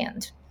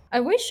understand.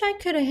 I wish I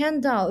could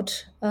hand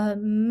out a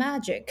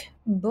magic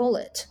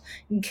bullet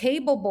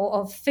capable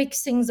of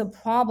fixing the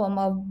problem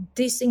of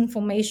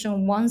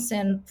disinformation once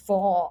and for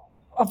all.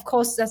 Of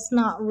course, that's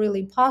not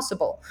really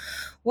possible.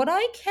 What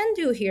I can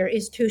do here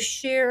is to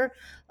share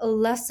a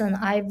lesson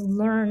I've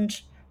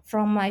learned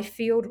from my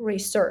field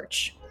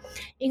research.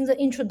 In the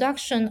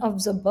introduction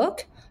of the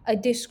book, I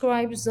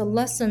describe the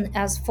lesson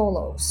as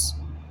follows.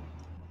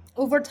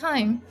 Over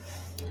time,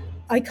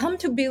 I come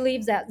to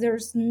believe that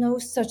there's no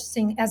such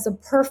thing as a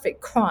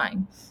perfect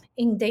crime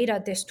in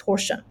data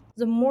distortion.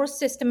 The more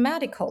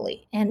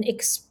systematically and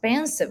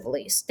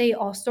expansively state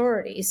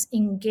authorities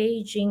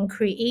engage in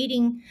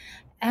creating,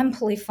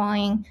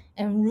 amplifying,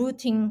 and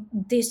routing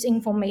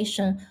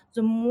disinformation,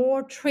 the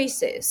more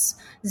traces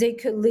they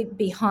could leave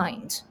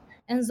behind.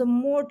 And the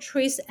more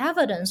trace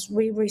evidence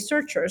we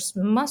researchers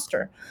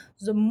muster,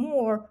 the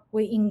more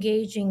we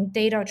engage in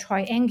data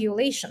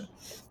triangulation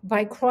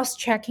by cross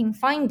checking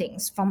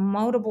findings from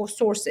multiple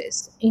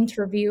sources,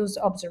 interviews,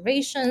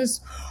 observations,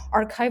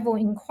 archival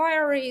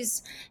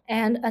inquiries,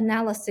 and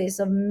analysis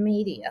of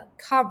media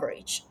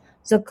coverage.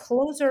 The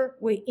closer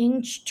we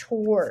inch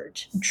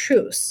toward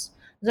truth,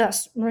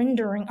 thus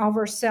rendering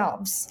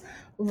ourselves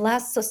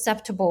less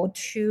susceptible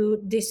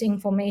to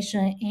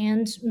disinformation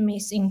and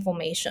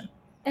misinformation.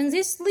 And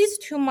this leads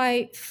to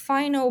my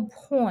final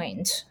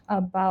point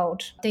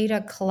about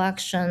data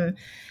collection,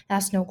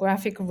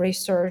 ethnographic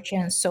research,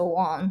 and so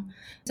on.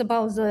 It's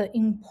about the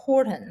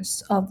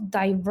importance of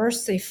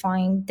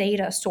diversifying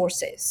data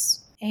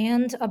sources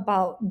and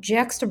about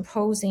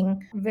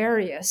juxtaposing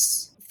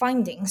various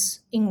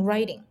findings in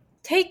writing.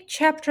 Take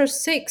chapter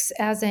 6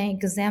 as an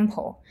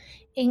example.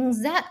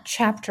 In that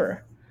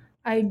chapter,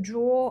 I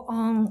draw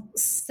on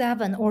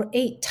 7 or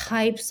 8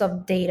 types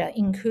of data,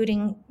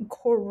 including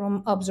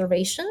courtroom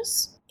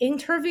observations,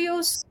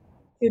 interviews,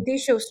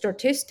 judicial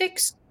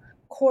statistics,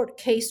 court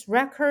case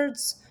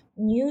records,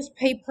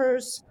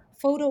 newspapers,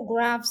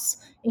 photographs,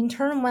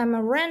 internal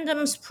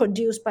memorandums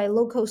produced by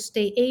local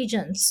state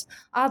agents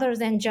other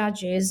than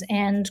judges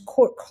and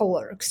court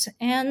clerks,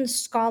 and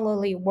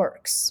scholarly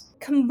works.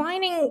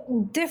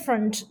 Combining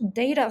different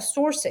data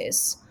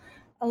sources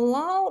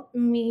allowed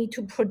me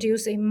to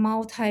produce a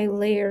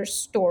multi-layer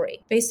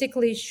story,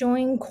 basically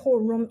showing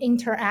courtroom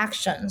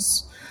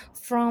interactions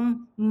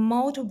from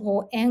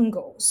multiple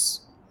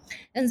angles.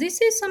 And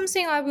this is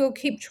something I will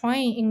keep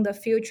trying in the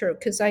future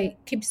because I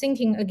keep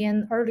thinking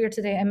again earlier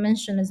today I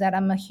mentioned that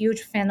I'm a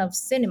huge fan of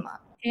cinema.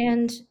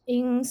 And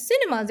in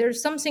cinema,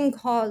 there's something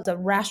called the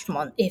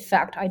Rashomon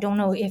effect. I don't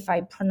know if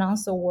I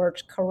pronounce the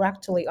word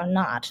correctly or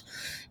not.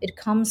 It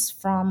comes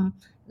from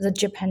the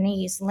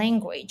Japanese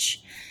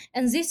language.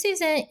 And this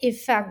is an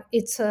effect,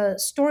 it's a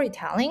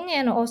storytelling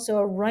and also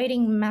a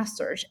writing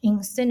method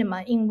in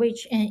cinema in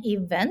which an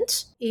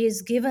event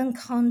is given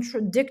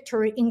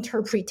contradictory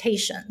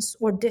interpretations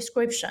or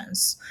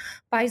descriptions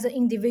by the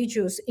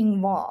individuals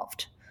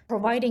involved,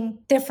 providing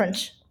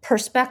different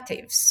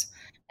perspectives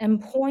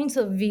and points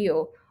of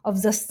view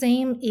of the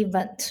same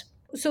event.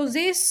 So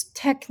this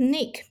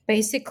technique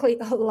basically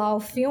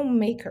allows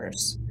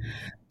filmmakers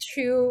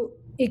to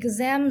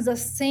examine the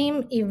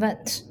same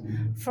event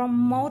from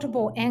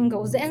multiple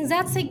angles. And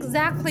that's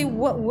exactly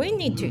what we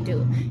need to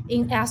do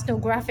in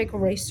ethnographic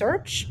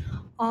research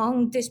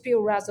on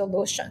dispute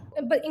resolution.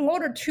 But in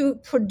order to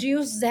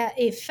produce that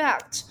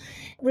effect,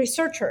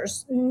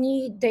 researchers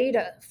need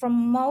data from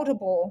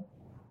multiple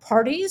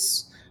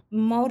parties,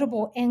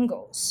 multiple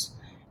angles.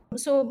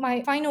 So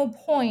my final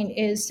point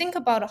is think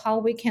about how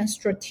we can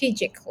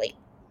strategically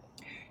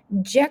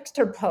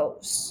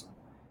juxtapose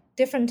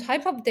different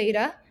type of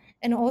data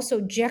and also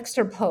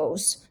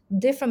juxtapose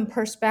different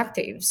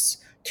perspectives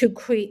to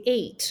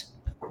create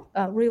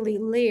really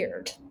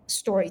layered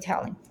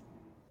storytelling.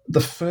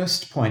 The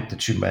first point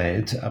that you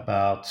made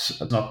about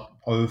not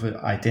over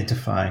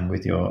identifying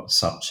with your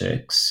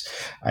subjects,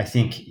 I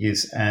think,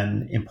 is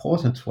an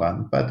important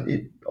one, but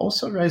it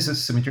also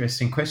raises some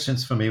interesting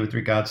questions for me with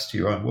regards to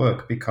your own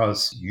work,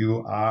 because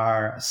you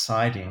are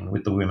siding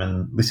with the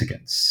women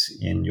litigants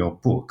in your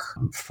book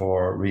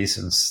for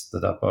reasons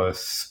that are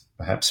both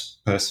perhaps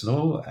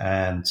personal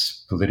and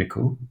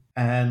political.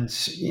 And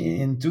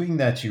in doing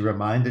that, you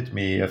reminded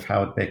me of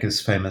Howard Becker's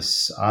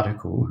famous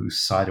article, Whose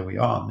Side Are We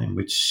On?, in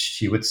which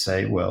she would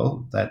say,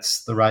 well,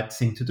 that's the right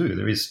thing to do.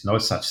 There is no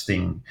such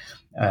thing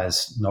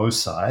as no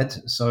side.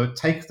 So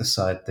take the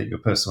side that your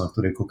personal and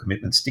political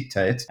commitments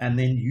dictate, and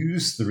then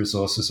use the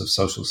resources of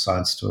social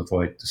science to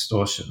avoid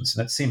distortions.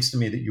 And it seems to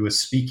me that you were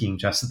speaking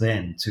just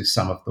then to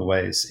some of the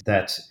ways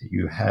that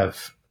you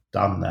have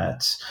done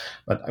that.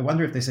 But I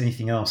wonder if there's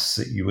anything else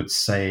that you would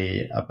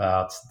say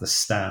about the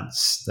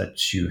stance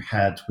that you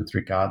had with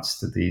regards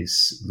to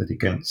these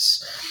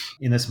litigants,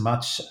 in as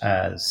much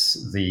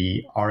as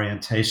the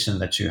orientation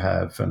that you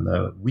have and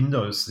the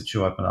windows that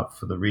you open up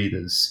for the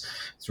readers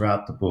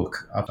throughout the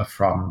book are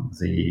from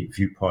the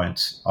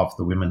viewpoint of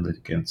the women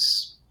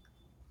litigants.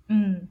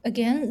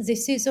 Again,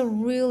 this is a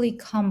really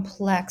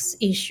complex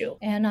issue,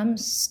 and I'm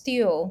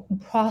still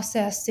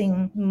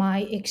processing my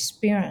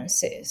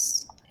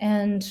experiences.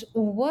 And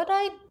what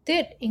I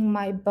did in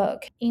my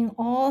book, in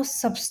all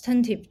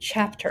substantive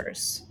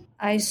chapters,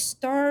 I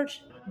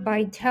start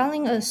by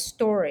telling a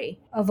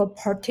story of a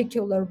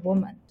particular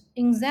woman.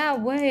 In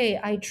that way,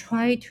 I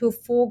try to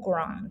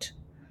foreground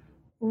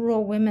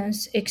rural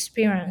women's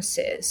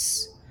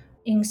experiences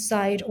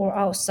inside or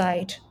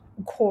outside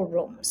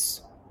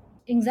courtrooms.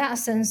 In that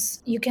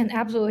sense, you can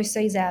absolutely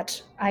say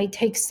that I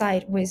take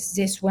side with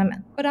these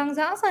women. But on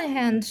the other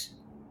hand,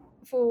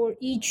 for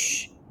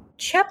each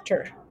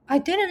chapter, I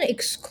didn't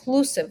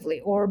exclusively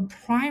or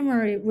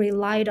primarily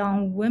relied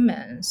on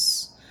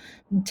women's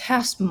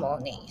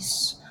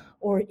testimonies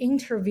or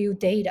interview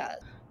data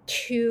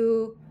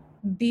to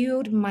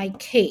build my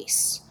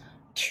case,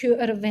 to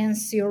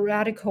advance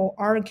theoretical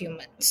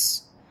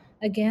arguments.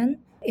 Again,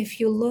 if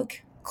you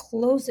look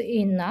closely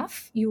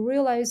enough, you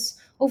realize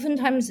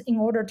oftentimes in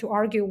order to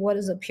argue what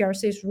is the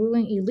PRC's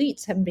ruling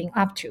elites have been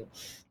up to,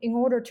 in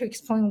order to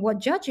explain what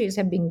judges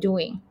have been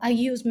doing, I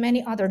use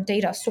many other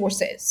data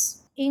sources.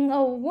 In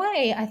a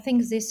way, I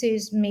think this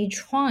is me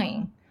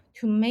trying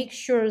to make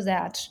sure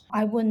that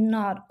I would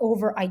not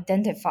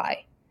over-identify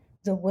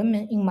the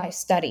women in my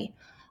study.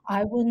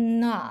 I would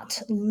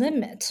not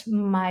limit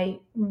my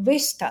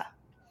vista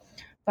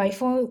by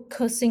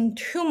focusing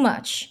too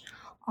much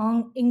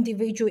on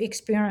individual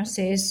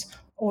experiences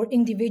or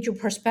individual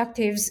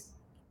perspectives,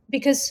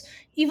 because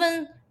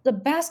even the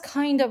best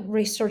kind of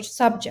research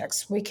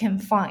subjects we can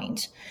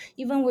find,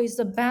 even with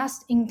the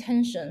best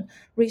intention,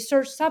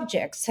 research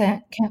subjects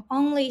can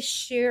only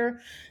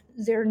share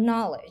their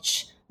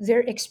knowledge,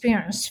 their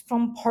experience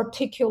from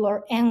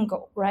particular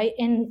angle, right?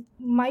 And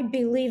my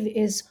belief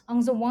is, on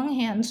the one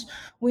hand,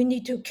 we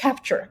need to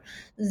capture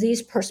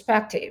these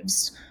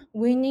perspectives.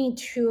 We need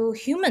to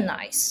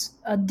humanize,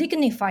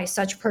 dignify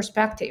such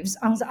perspectives.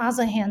 On the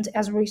other hand,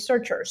 as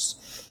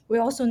researchers, we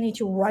also need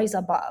to rise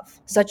above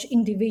such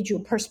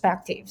individual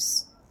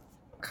perspectives.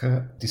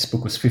 This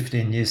book was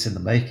 15 years in the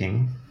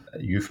making.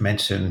 You've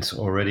mentioned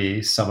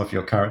already some of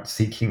your current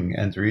thinking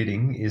and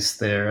reading. Is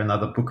there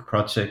another book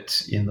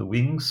project in the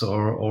wings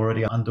or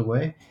already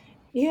underway?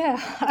 Yeah,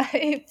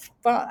 I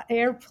bought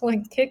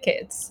airplane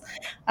tickets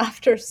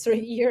after 3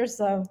 years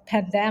of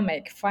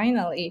pandemic.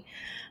 Finally,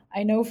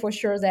 I know for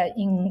sure that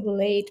in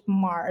late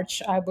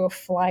March, I will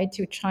fly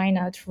to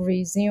China to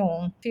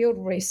resume field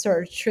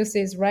research. Truth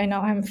is, right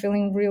now I'm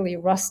feeling really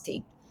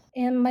rusty.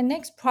 And my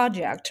next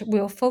project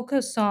will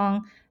focus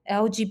on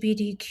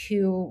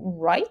LGBTQ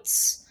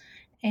rights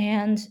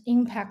and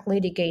impact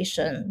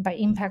litigation. By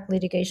impact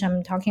litigation,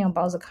 I'm talking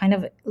about the kind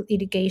of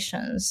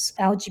litigations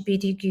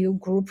LGBTQ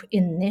group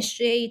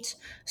initiate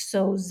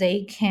so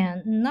they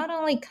can not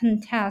only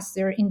contest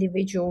their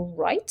individual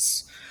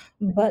rights,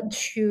 but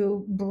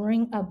to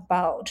bring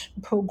about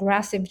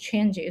progressive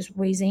changes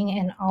within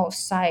and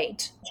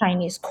outside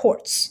Chinese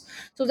courts.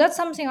 So that's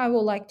something I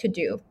would like to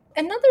do.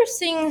 Another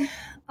thing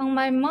on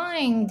my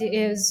mind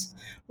is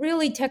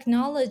really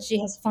technology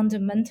has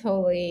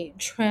fundamentally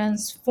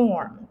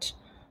transformed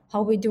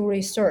how we do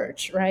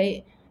research,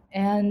 right?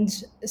 And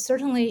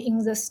certainly in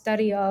the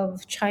study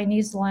of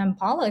Chinese law and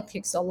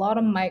politics, a lot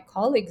of my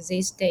colleagues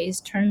these days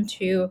turn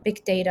to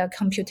big data,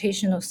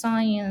 computational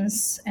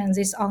science, and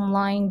this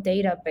online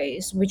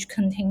database, which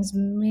contains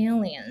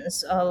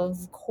millions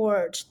of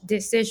court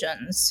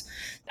decisions.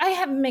 I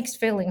have mixed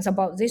feelings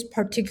about this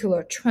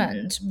particular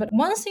trend, but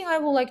one thing I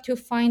would like to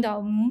find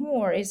out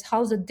more is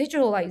how the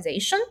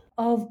digitalization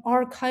of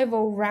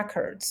archival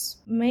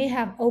records may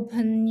have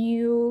opened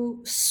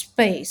new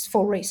space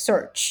for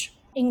research.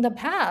 In the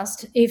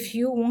past, if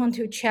you want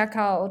to check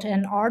out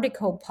an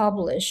article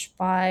published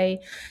by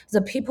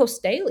the People's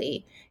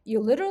Daily, you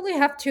literally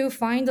have to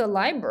find a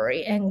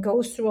library and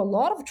go through a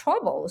lot of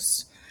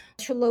troubles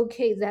to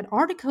locate that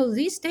article.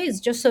 These days,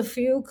 just a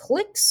few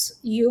clicks,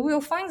 you will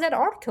find that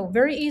article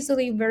very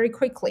easily, very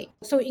quickly.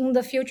 So in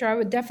the future, I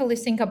would definitely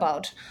think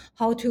about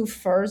how to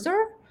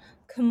further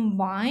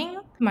combine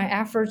my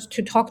efforts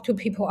to talk to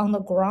people on the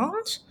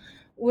ground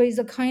with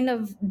the kind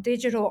of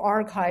digital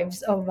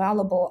archives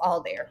available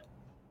out there.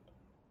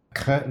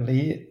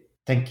 Li,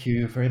 thank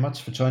you very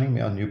much for joining me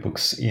on New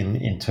Books in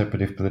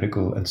Interpretive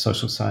Political and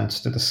Social Science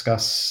to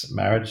discuss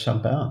Marriage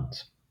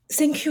Unbound.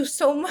 Thank you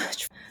so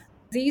much.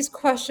 These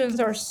questions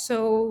are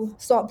so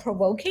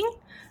thought-provoking.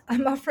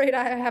 I'm afraid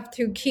I have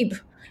to keep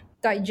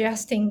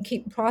digesting,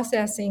 keep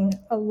processing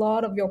a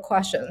lot of your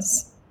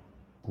questions.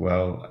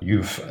 Well,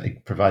 you've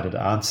provided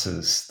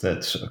answers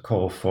that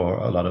call for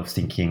a lot of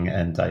thinking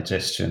and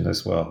digestion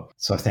as well.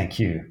 So thank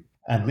you.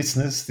 And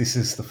listeners, this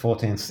is the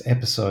 14th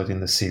episode in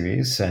the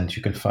series, and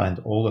you can find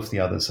all of the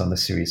others on the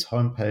series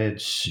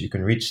homepage. You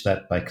can reach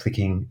that by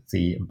clicking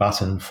the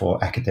button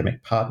for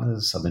academic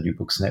partners on the New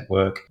Books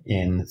Network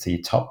in the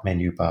top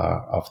menu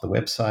bar of the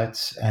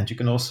website. And you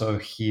can also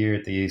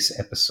hear these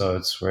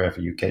episodes wherever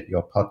you get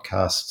your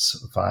podcasts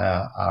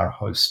via our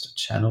host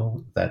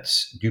channel,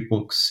 that's New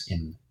Books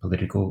in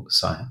Political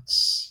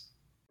Science.